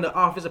Cook are in the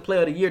Offensive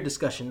Player of the Year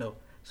discussion, though.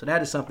 So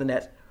that is something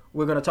that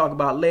we're gonna talk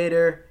about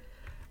later,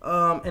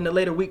 in the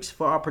later weeks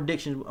for our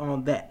predictions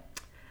on that.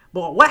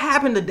 But what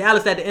happened to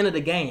Dallas at the end of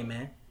the game,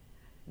 man?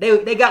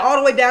 They got all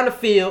the way down the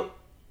field,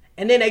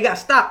 and then they got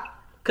stopped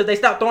because they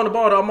stopped throwing the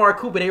ball to Amari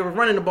Cooper. They were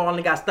running the ball and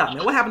they got stopped,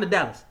 man. What happened to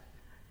Dallas?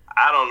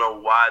 I don't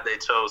know why they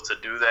chose to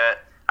do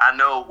that. I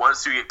know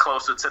once you get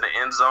closer to the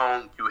end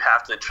zone, you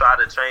have to try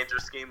to change your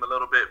scheme a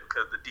little bit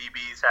because the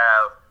DBs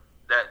have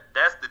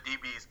that's the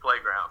DB's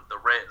playground, the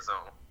red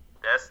zone.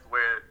 That's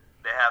where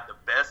they have the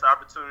best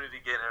opportunity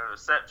to get an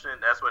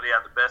interception. That's where they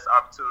have the best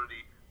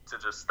opportunity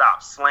to just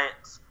stop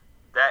slants.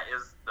 That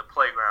is the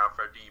playground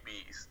for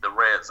DBs, the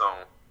red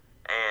zone.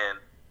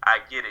 And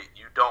I get it.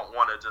 You don't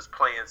want to just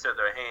play into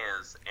their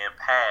hands and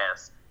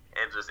pass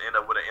and just end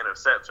up with an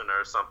interception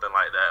or something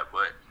like that.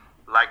 But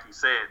like you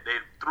said,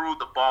 they threw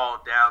the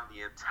ball down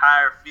the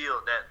entire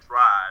field that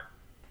drive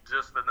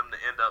just for them to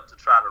end up to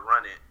try to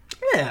run it.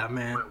 Yeah,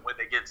 man. When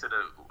they get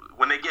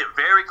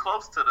very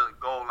close to the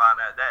goal line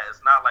at that,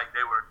 it's not like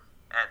they were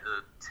at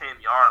the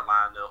 10-yard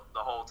line the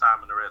whole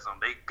time in the red zone.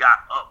 They got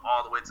up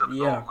all the way to the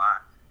goal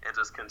line and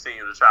just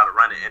continued to try to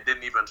run it and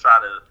didn't even try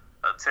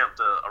to attempt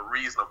a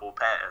reasonable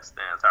pass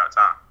the entire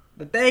time.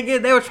 The thing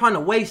is, they were trying to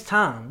waste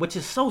time, which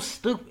is so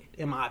stupid,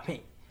 in my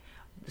opinion.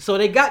 So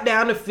they got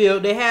down the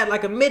field. They had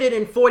like 1 minute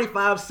and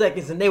 45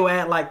 seconds, and they were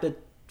at like the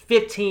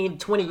 15,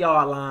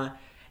 20-yard line.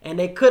 And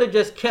they could have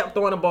just kept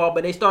throwing the ball,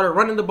 but they started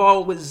running the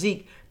ball with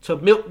Zeke to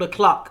milk the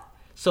clock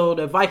so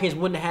the Vikings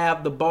wouldn't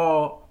have the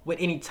ball with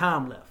any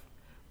time left.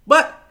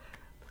 But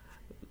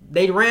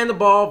they ran the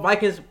ball.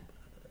 Vikings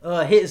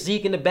hit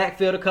Zeke in the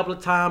backfield a couple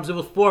of times. It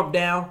was 4th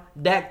down.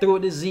 Dak threw it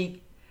to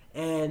Zeke,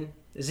 and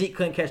Zeke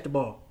couldn't catch the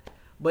ball.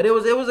 But it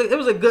was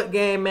a good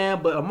game,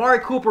 man. But Amari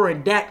Cooper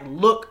and Dak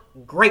look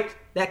great.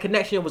 That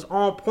connection was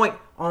on point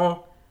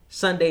on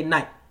Sunday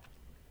night.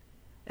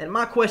 And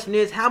my question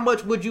is, how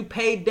much would you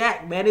pay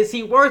Dak, man? Is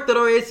he worth it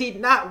or is he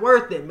not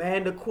worth it,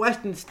 man? The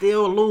question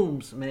still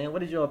looms, man.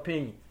 What is your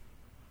opinion?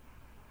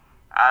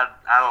 I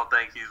don't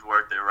think he's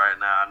worth it right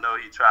now. I know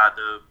he tried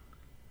to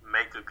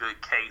make a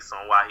good case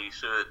on why he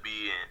should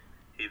be,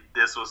 and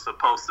this was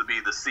supposed to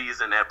be the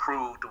season that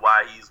proved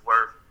why he's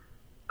worth,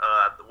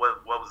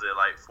 what was it,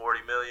 like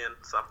 $40 million,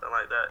 something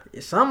like that?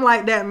 Yeah, something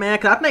like that, man.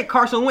 Because I think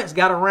Carson Wentz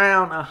got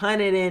around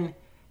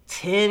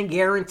 110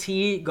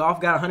 guaranteed. Goff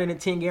got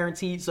 110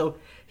 guaranteed. So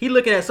he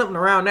looking at something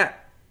around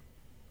that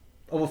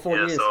over 4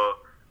 years. So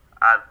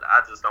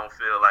I just don't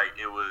feel like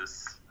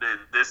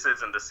this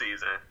isn't the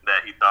season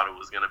that he thought it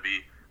was going to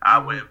be. I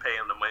wouldn't pay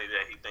him the money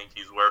that he think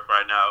he's worth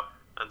right now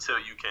until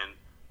you can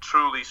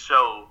truly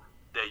show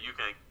that you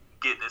can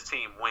get this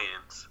team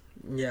wins.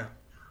 Yeah.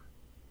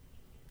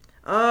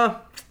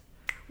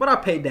 What I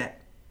pay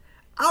Dak?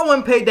 I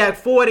wouldn't pay Dak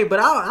 40, but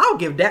I'll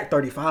give Dak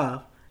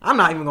 35. I'm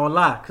not even gonna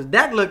lie, because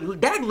Dak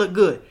look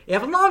good.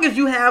 As long as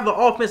you have an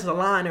offensive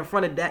line in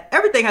front of Dak,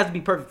 everything has to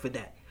be perfect for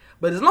Dak.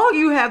 But as long as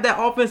you have that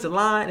offensive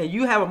line and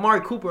you have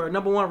Amari Cooper, a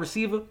number 1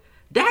 receiver,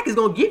 Dak is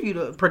gonna give you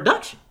the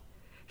production.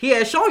 He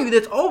has shown you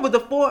this over the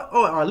 4,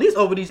 or at least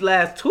over these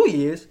last 2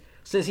 years,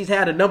 since he's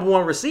had a number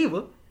 1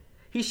 receiver.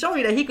 He's shown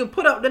you that he can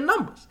put up the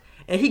numbers,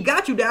 and he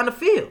got you down the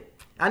field.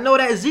 I know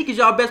that Zeke is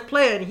y'all best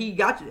player, and he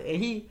got you,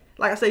 and he,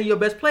 like I say, your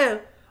best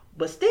player,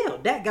 but still,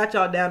 Dak got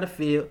y'all down the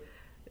field.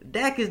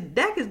 Dak is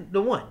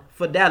the one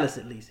for Dallas,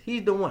 at least.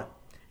 He's the one.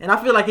 And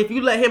I feel like if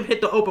you let him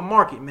hit the open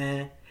market,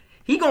 man,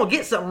 he going to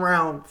get something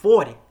around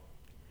 40.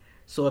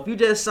 So if you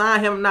just sign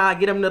him now,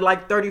 get him to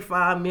like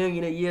 $35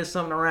 million a year,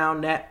 something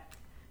around that,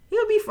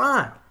 he'll be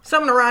fine.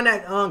 Something around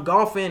that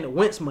Goff and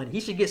Wentz money.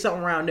 He should get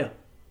something around there.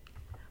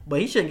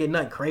 But he shouldn't get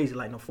nothing crazy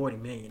like no $40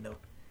 million, though.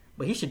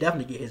 But he should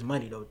definitely get his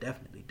money, though.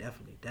 Definitely.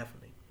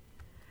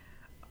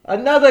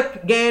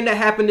 Another game that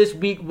happened this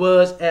week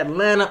was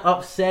Atlanta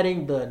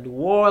upsetting the New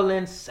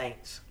Orleans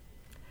Saints.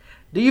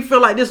 Do you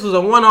feel like this was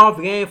a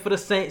one-off game for the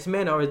Saints,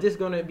 man, or is this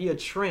going to be a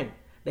trend?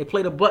 They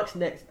play the Bucs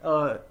next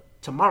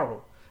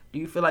tomorrow. Do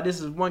you feel like this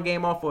is one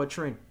game off or a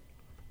trend?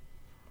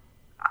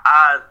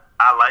 I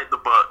like the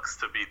Bucs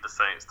to beat the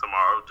Saints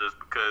tomorrow just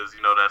because,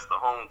 that's the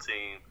home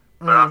team.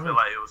 But I feel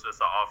like it was just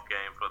an off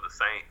game for the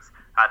Saints.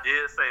 I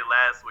did say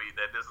last week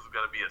that this was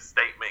going to be a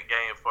statement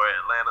game for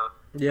Atlanta.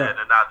 Yeah. And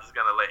they're not just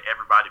going to let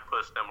everybody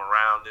push them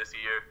around this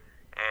year.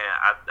 And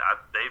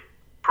they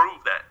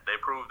proved that. They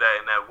proved that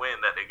in that win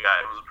that they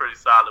got. It was a pretty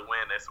solid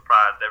win. They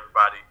surprised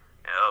everybody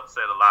and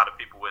upset a lot of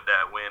people with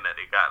that win that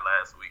they got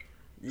last week.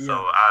 Yeah. So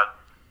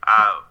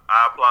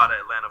I applaud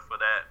Atlanta for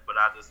that, but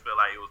I just feel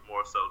like it was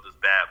more so just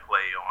bad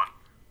play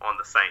on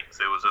the Saints.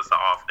 It was just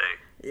an off day.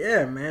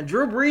 Yeah, man.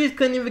 Drew Brees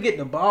couldn't even get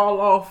the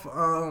ball off.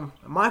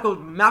 Michael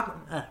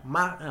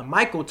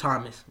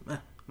Thomas.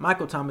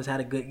 Michael Thomas had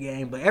a good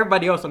game, but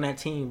everybody else on that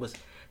team was.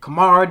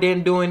 Kamara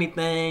didn't do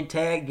anything.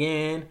 Tag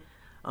in.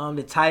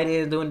 The tight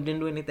ends didn't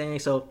do anything.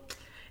 So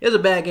It was a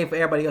bad game for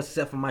everybody else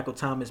except for Michael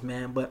Thomas,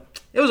 man.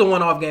 But it was a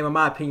one-off game in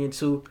my opinion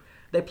too.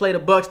 They play the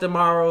Bucks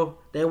tomorrow.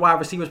 Their wide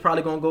receivers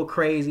probably gonna go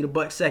crazy. The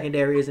Bucks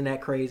secondary isn't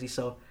that crazy,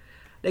 so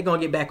they're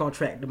gonna get back on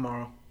track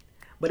tomorrow.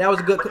 But that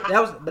was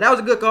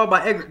a good call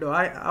by Eggert though.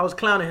 I was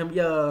clowning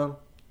him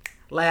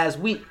last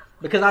week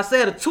because I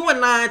said a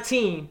 2-9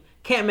 team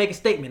can't make a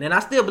statement, and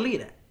I still believe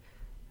that.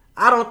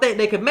 I don't think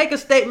they could make a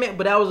statement,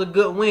 but that was a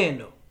good win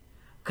though,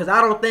 because I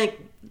don't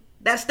think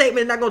that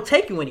statement is not gonna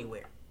take you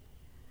anywhere.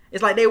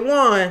 It's like they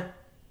won,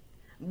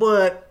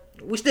 but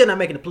we still not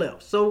making the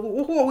playoffs. So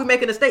who are we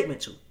making a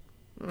statement to?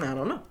 I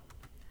don't know.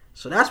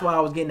 So that's why I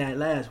was getting that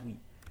last week.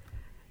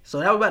 So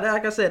that was about that.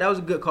 Like I said, that was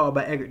a good call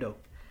by Eggert though.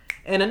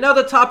 And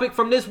another topic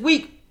from this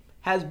week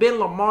has been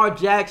Lamar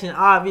Jackson.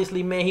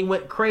 Obviously, man, he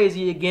went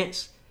crazy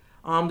against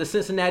the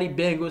Cincinnati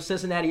Bengals.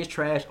 Cincinnati is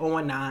trash,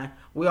 0-9.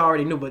 We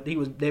already knew, but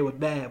they were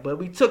bad. But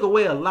we took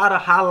away a lot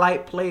of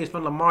highlight plays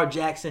from Lamar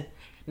Jackson.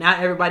 Now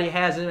everybody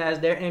has him as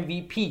their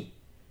MVP.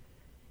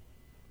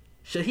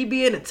 Should he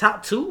be in the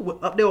top 2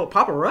 up there with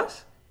Papa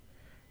Russ?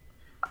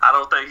 I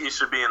don't think he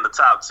should be in the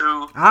top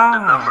 2. The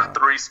number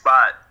 3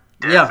 spot,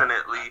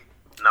 definitely.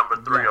 Yeah. Number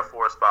 3 or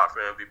 4 spot for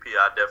MVP,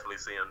 I definitely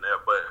see him there.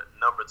 But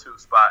number 2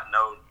 spot,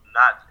 no,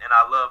 not. And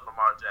I love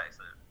Lamar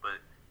Jackson, but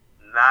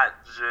not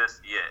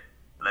just yet.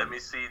 Let me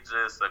see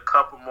just a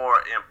couple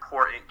more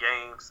important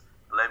games.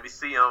 Let me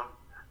see him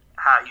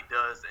how he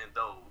does in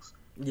those.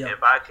 Yeah.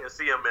 If I can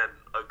see him in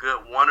a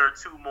good 1 or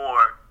 2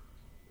 more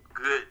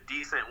good,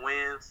 decent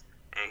wins,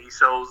 and he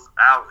shows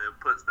out and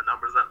puts the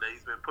numbers up that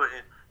he's been putting,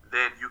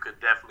 then you could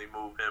definitely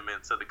move him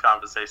into the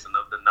conversation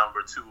of the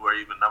number 2 or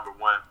even number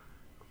 1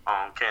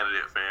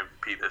 candidate for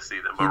MVP this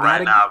season. But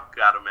right now, I've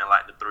got him in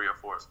like the 3 or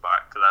 4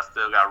 spot because I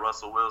still got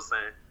Russell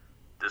Wilson,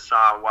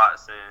 Deshaun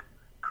Watson,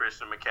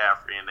 Christian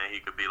McCaffrey, and then he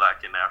could be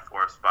like in that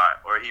 4th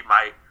spot. Or he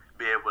might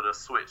be able to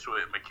switch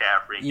with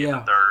McCaffrey and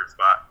get the 3rd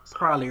spot. So.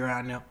 Probably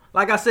right now.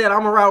 Like I said,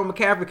 I'm going to ride with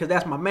McCaffrey because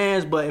that's my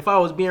man's. But if I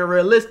was being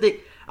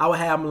realistic, I would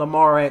have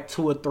Lamar at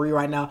 2 or 3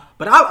 right now.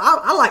 But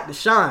I like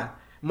Deshaun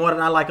more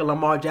than I like a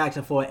Lamar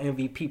Jackson for an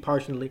MVP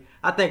personally.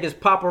 I think it's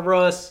Papa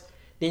Russ,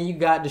 then you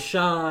got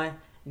Deshaun,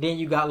 then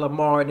you got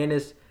Lamar, then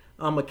it's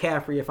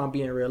McCaffrey if I'm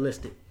being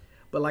realistic.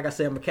 But like I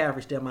said,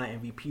 McCaffrey's still my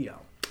MVP though.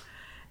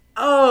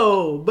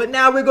 Oh, but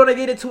now we're going to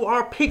get into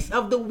our picks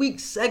of the week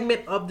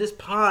segment of this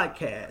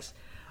podcast.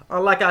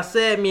 Like I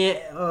said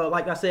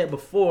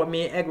before,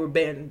 me and Egg were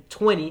betting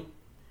 20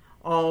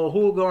 on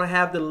who are going to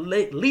have the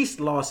least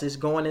losses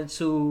going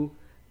into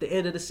the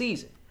end of the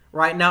season.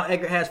 Right now,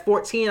 Edgar has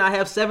 14. I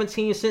have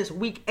 17 since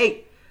week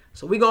 8.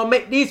 So we're going to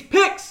make these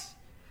picks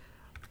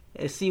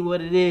and see what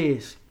it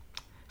is.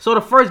 So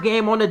the first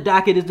game on the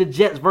docket is the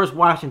Jets versus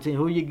Washington.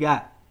 Who you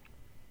got?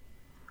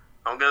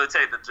 I'm going to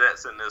take the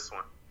Jets in this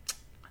one.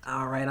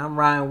 All right, I'm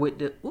riding with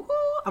the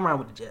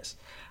Jets.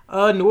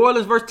 New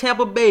Orleans versus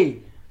Tampa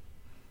Bay.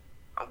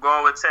 I'm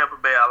going with Tampa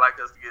Bay. I like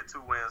us to get 2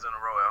 wins in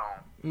a row at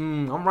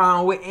home. I'm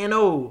riding with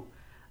N.O.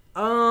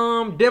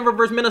 Denver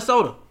versus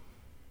Minnesota.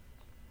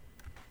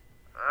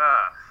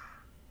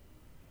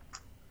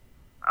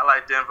 I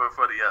like Denver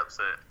for the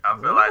upset. I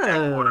feel like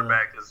that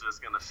quarterback is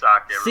just going to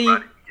shock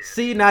everybody.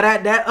 See, now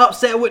that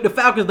upset with the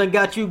Falcons done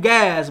got you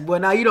gas,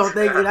 but now you don't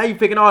think now you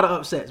picking all the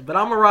upsets. But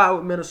I'm gonna ride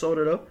with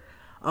Minnesota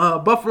though.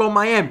 Buffalo,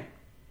 Miami.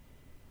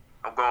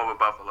 I'm going with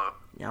Buffalo.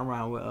 Yeah, I'm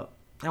riding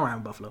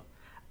with Buffalo.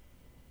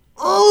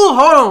 Oh,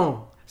 hold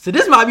on. So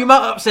this might be my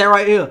upset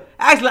right here.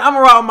 Actually, I'm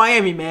gonna ride with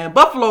Miami, man.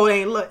 Buffalo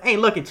ain't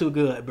looking too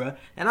good, bro.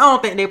 And I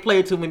don't think they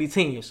play too many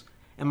teams.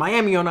 And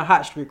Miami on a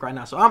hot streak right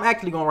now, so I'm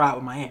actually gonna ride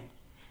with Miami.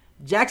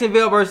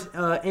 Jacksonville versus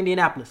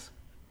Indianapolis.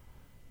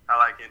 I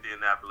like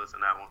Indianapolis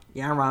in that one.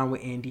 Yeah, I'm riding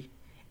with Indy.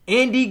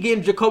 Indy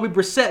getting Jacoby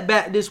Brissett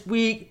back this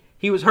week.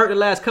 He was hurt the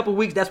last couple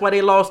weeks. That's why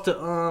they lost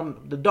to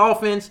the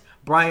Dolphins.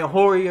 Brian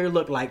Hoyer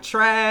looked like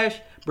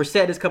trash.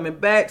 Brissett is coming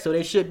back, so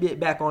they should be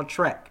back on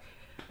track.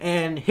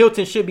 And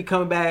Hilton should be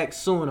coming back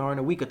soon or in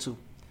a week or 2.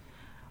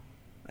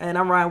 And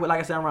I'm riding with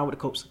the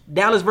Colts.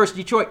 Dallas versus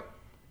Detroit.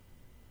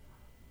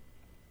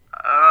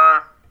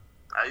 I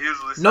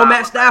usually no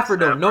Matt Stafford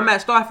though. No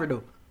Matt Stafford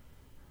though.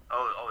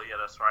 Oh yeah,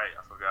 that's right.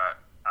 I forgot.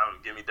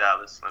 Give me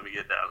Dallas. Let me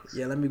get Dallas.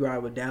 Yeah, let me ride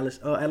with Dallas.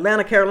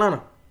 Atlanta,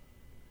 Carolina.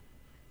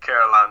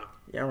 Carolina.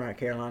 Yeah, I'm riding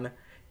Carolina.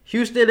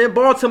 Houston and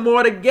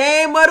Baltimore, the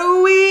game of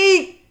the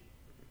week.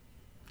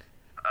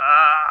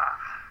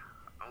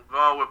 I'm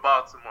going with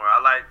Baltimore. I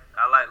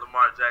like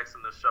Lamar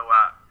Jackson to show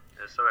out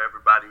and show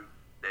everybody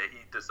that he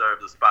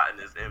deserves a spot in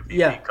this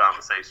MVP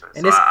conversation.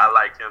 So I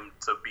like him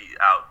to beat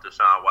out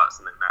Deshaun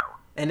Watson in that one.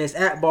 And it's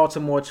at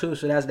Baltimore too,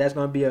 so that's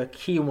going to be a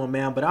key one,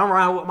 man. But I'm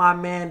riding with my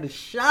man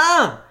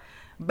Deshaun.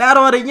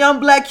 Battle of the young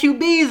black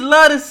QBs,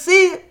 love to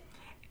see it.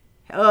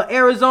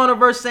 Arizona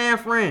versus San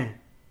Fran.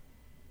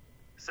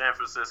 San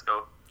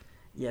Francisco.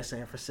 Yeah,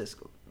 San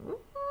Francisco.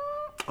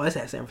 Oh, it's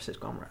at San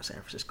Francisco. I'm right, San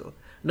Francisco.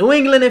 New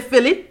England and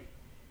Philly.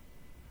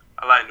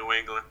 I like New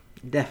England.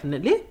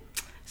 Definitely.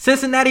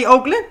 Cincinnati,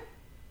 Oakland.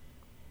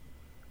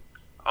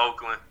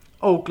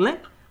 Oakland.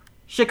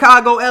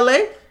 Chicago,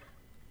 LA.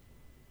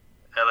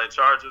 LA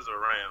Chargers or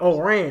Rams? Oh,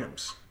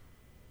 Rams.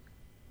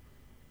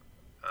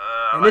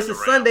 And this is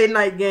a Sunday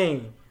night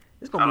game.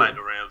 I like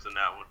the Rams in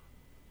that one.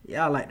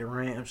 Yeah, I like the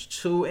Rams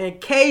too. And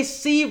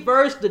KC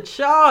versus the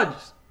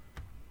Chargers.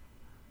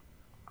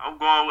 I'm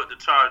going with the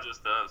Chargers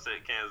to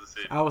upset Kansas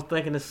City. I was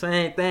thinking the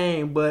same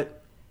thing,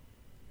 but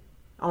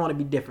I want to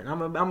be different.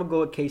 I'm gonna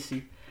go with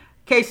KC.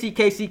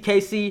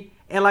 KC.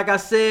 And like I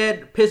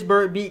said,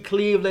 Pittsburgh beat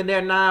Cleveland.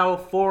 They're now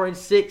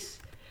 4-6,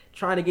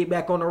 trying to get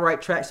back on the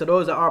right track. So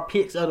those are our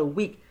picks of the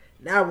week.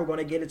 Now we're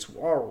gonna get into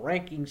our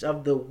rankings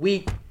of the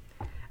week.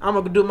 I'm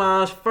gonna do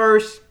mine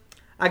first.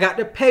 I got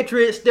the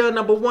Patriots still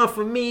number 1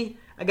 for me.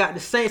 I got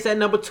the Saints at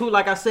number 2.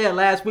 Like I said,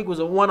 last week was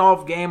a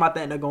one-off game. I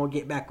think they're going to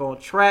get back on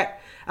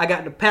track. I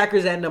got the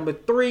Packers at number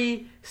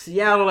 3.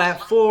 Seattle at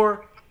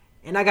 4.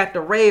 And I got the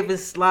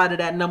Ravens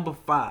slotted at number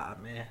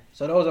 5, man.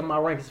 So those are my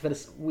rankings for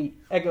this week.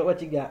 Echo, what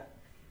you got?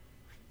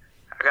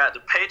 I got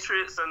the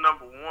Patriots at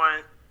number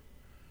 1.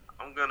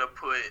 I'm going to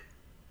put...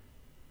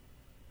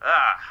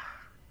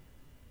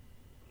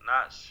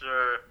 not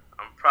sure.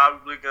 I'm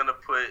probably going to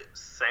put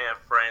San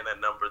Fran at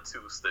number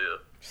 2 still.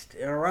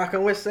 Still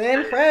rocking with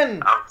San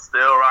Fran. I'm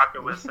still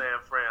rocking with San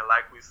Fran.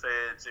 Like we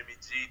said, Jimmy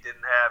G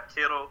didn't have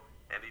Kittle,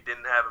 and he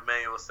didn't have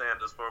Emmanuel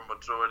Sanders for a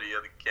majority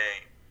of the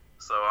game.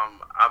 So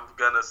I'm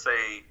going to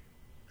say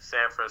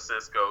San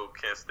Francisco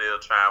can still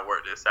try and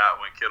work this out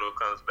when Kittle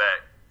comes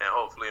back. And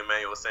hopefully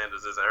Emmanuel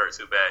Sanders isn't hurt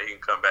too bad. He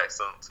can come back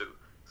soon, too.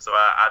 So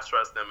I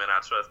trust them, and I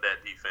trust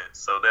that defense.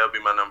 So they'll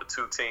be my number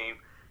 2 team.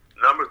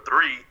 Number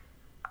 3,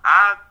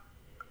 I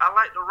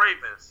like the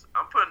Ravens.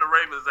 I'm putting the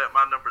Ravens at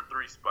my number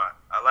 3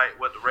 spot. I like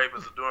what the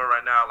Ravens are doing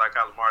right now. I like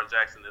how Lamar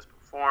Jackson is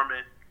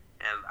performing.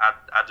 And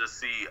I just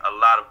see a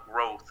lot of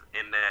growth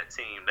in that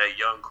team. That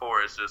young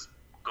core is just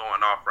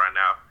going off right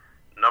now.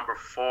 Number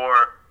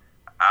 4,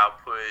 I'll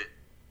put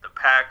the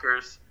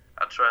Packers.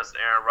 I trust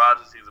Aaron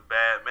Rodgers. He's a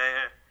bad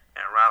man.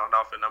 And rounding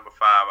off at number 5,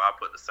 I'll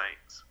put the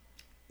Saints.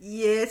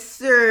 Yes,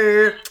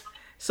 sir.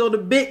 So the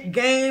big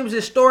games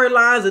and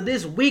storylines of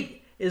this week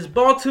is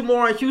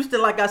Baltimore and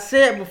Houston. Like I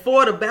said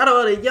before, the battle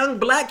of the young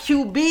black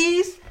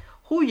QBs.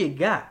 Who you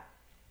got?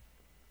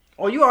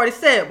 Oh, you already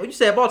said, but you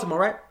said Baltimore,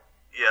 right?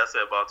 Yeah, I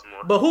said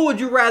Baltimore. But who would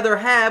you rather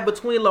have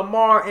between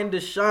Lamar and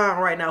Deshaun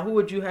right now? Who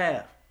would you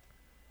have?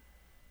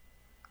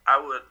 I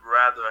would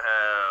rather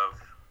have...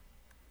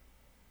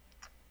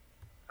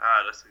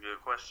 that's a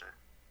good question.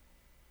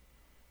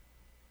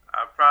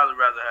 I'd probably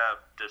rather have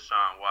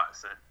Deshaun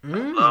Watson.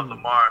 I love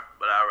Lamar,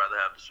 but I'd rather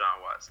have Deshaun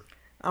Watson.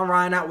 I'm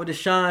riding out with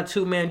Deshaun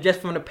too, man,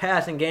 just from the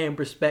passing game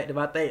perspective.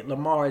 I think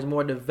Lamar is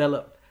more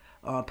developed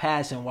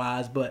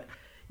passing-wise, but,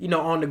 you know,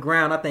 on the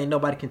ground, I think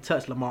nobody can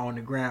touch Lamar on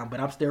the ground, but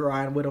I'm still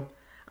riding with him.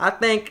 I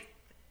think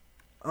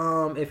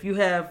if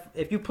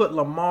you put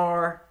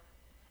Lamar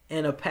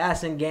in a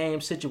passing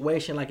game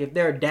situation, like if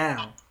they're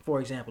down, for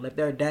example, if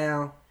they're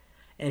down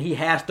and he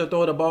has to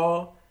throw the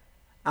ball,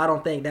 I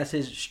don't think that's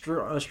his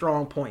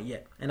strong point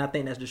yet, and I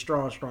think that's the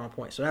strong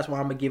point. So that's why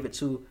I'm going to give it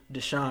to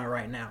Deshaun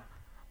right now.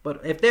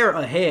 But if they're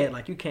ahead,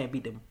 like, you can't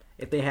beat them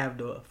if they have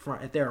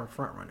if they're a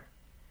front runner.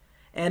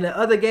 And the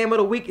other game of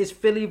the week is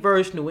Philly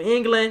versus New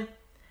England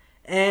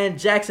and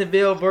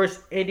Jacksonville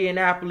versus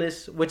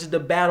Indianapolis, which is the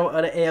battle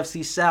of the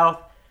AFC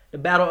South, the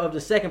battle of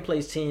the second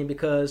place team,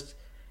 because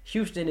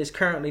Houston is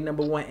currently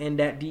number 1 in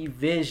that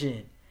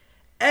division.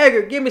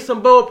 Edgar, give me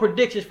some bold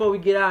predictions before we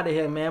get out of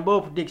here, man.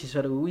 Bold predictions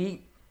for the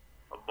week.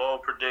 A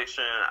bold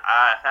prediction.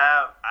 I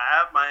have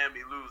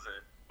Miami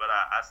losing, but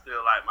I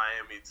still like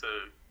Miami to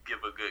give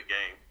a good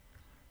game.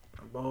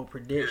 A bold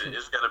prediction.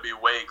 It's going to be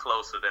way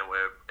closer than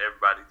where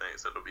everybody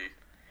thinks it'll be.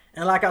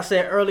 And like I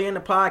said earlier in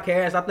the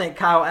podcast, I think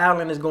Kyle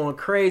Allen is going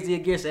crazy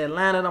against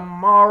Atlanta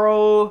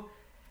tomorrow.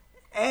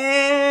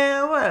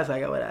 And what else I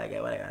got? What I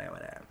got?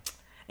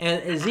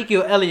 And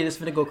Ezekiel Elliott is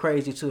finna go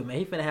crazy too, man.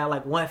 He finna have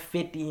like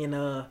 150 and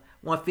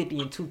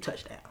 2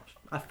 touchdowns.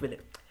 I feel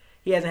it.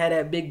 He hasn't had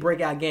that big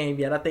breakout game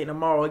yet. I think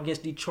tomorrow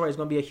against Detroit is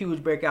going to be a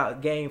huge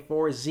breakout game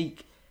for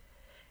Zeke.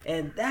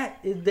 And that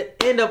is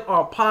the end of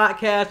our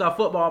podcast, our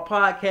football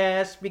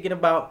podcast, speaking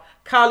about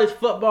college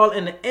football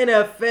and the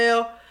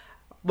NFL.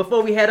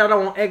 Before we head out, I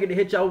want Edgar to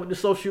hit y'all with the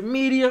social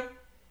media.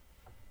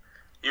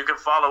 You can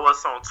follow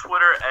us on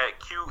Twitter at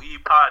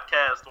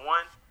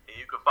QEPodcast1. And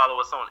you can follow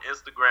us on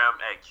Instagram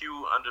at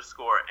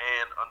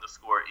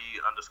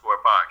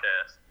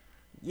Q_and_E_podcast.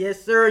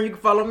 Yes, sir. You can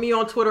follow me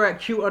on Twitter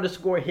at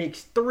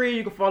Q_Hicks3.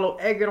 You can follow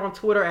Edgar on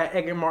Twitter at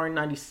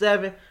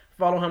EdgarMartin97.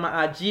 Follow him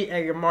on IG,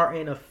 Edgar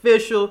Martin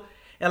Official.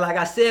 And like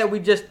I said,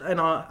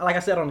 like I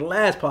said on the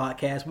last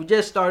podcast, we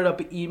just started up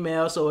an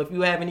email. So if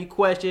you have any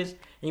questions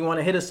and you want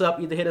to hit us up,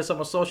 either hit us up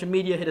on social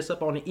media, hit us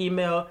up on the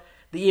email.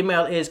 The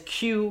email is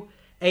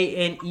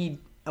QANDE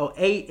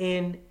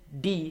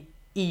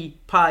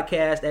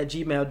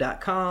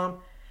podcast@gmail.com.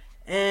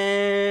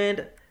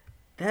 And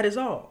that is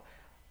all.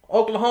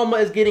 Oklahoma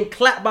is getting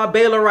clapped by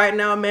Baylor right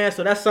now, man.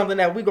 So that's something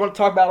that we're going to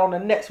talk about on the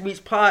next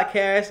week's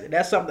podcast.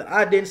 That's something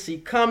I didn't see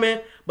coming.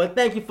 But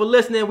thank you for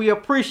listening. We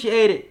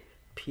appreciate it.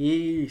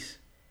 Peace.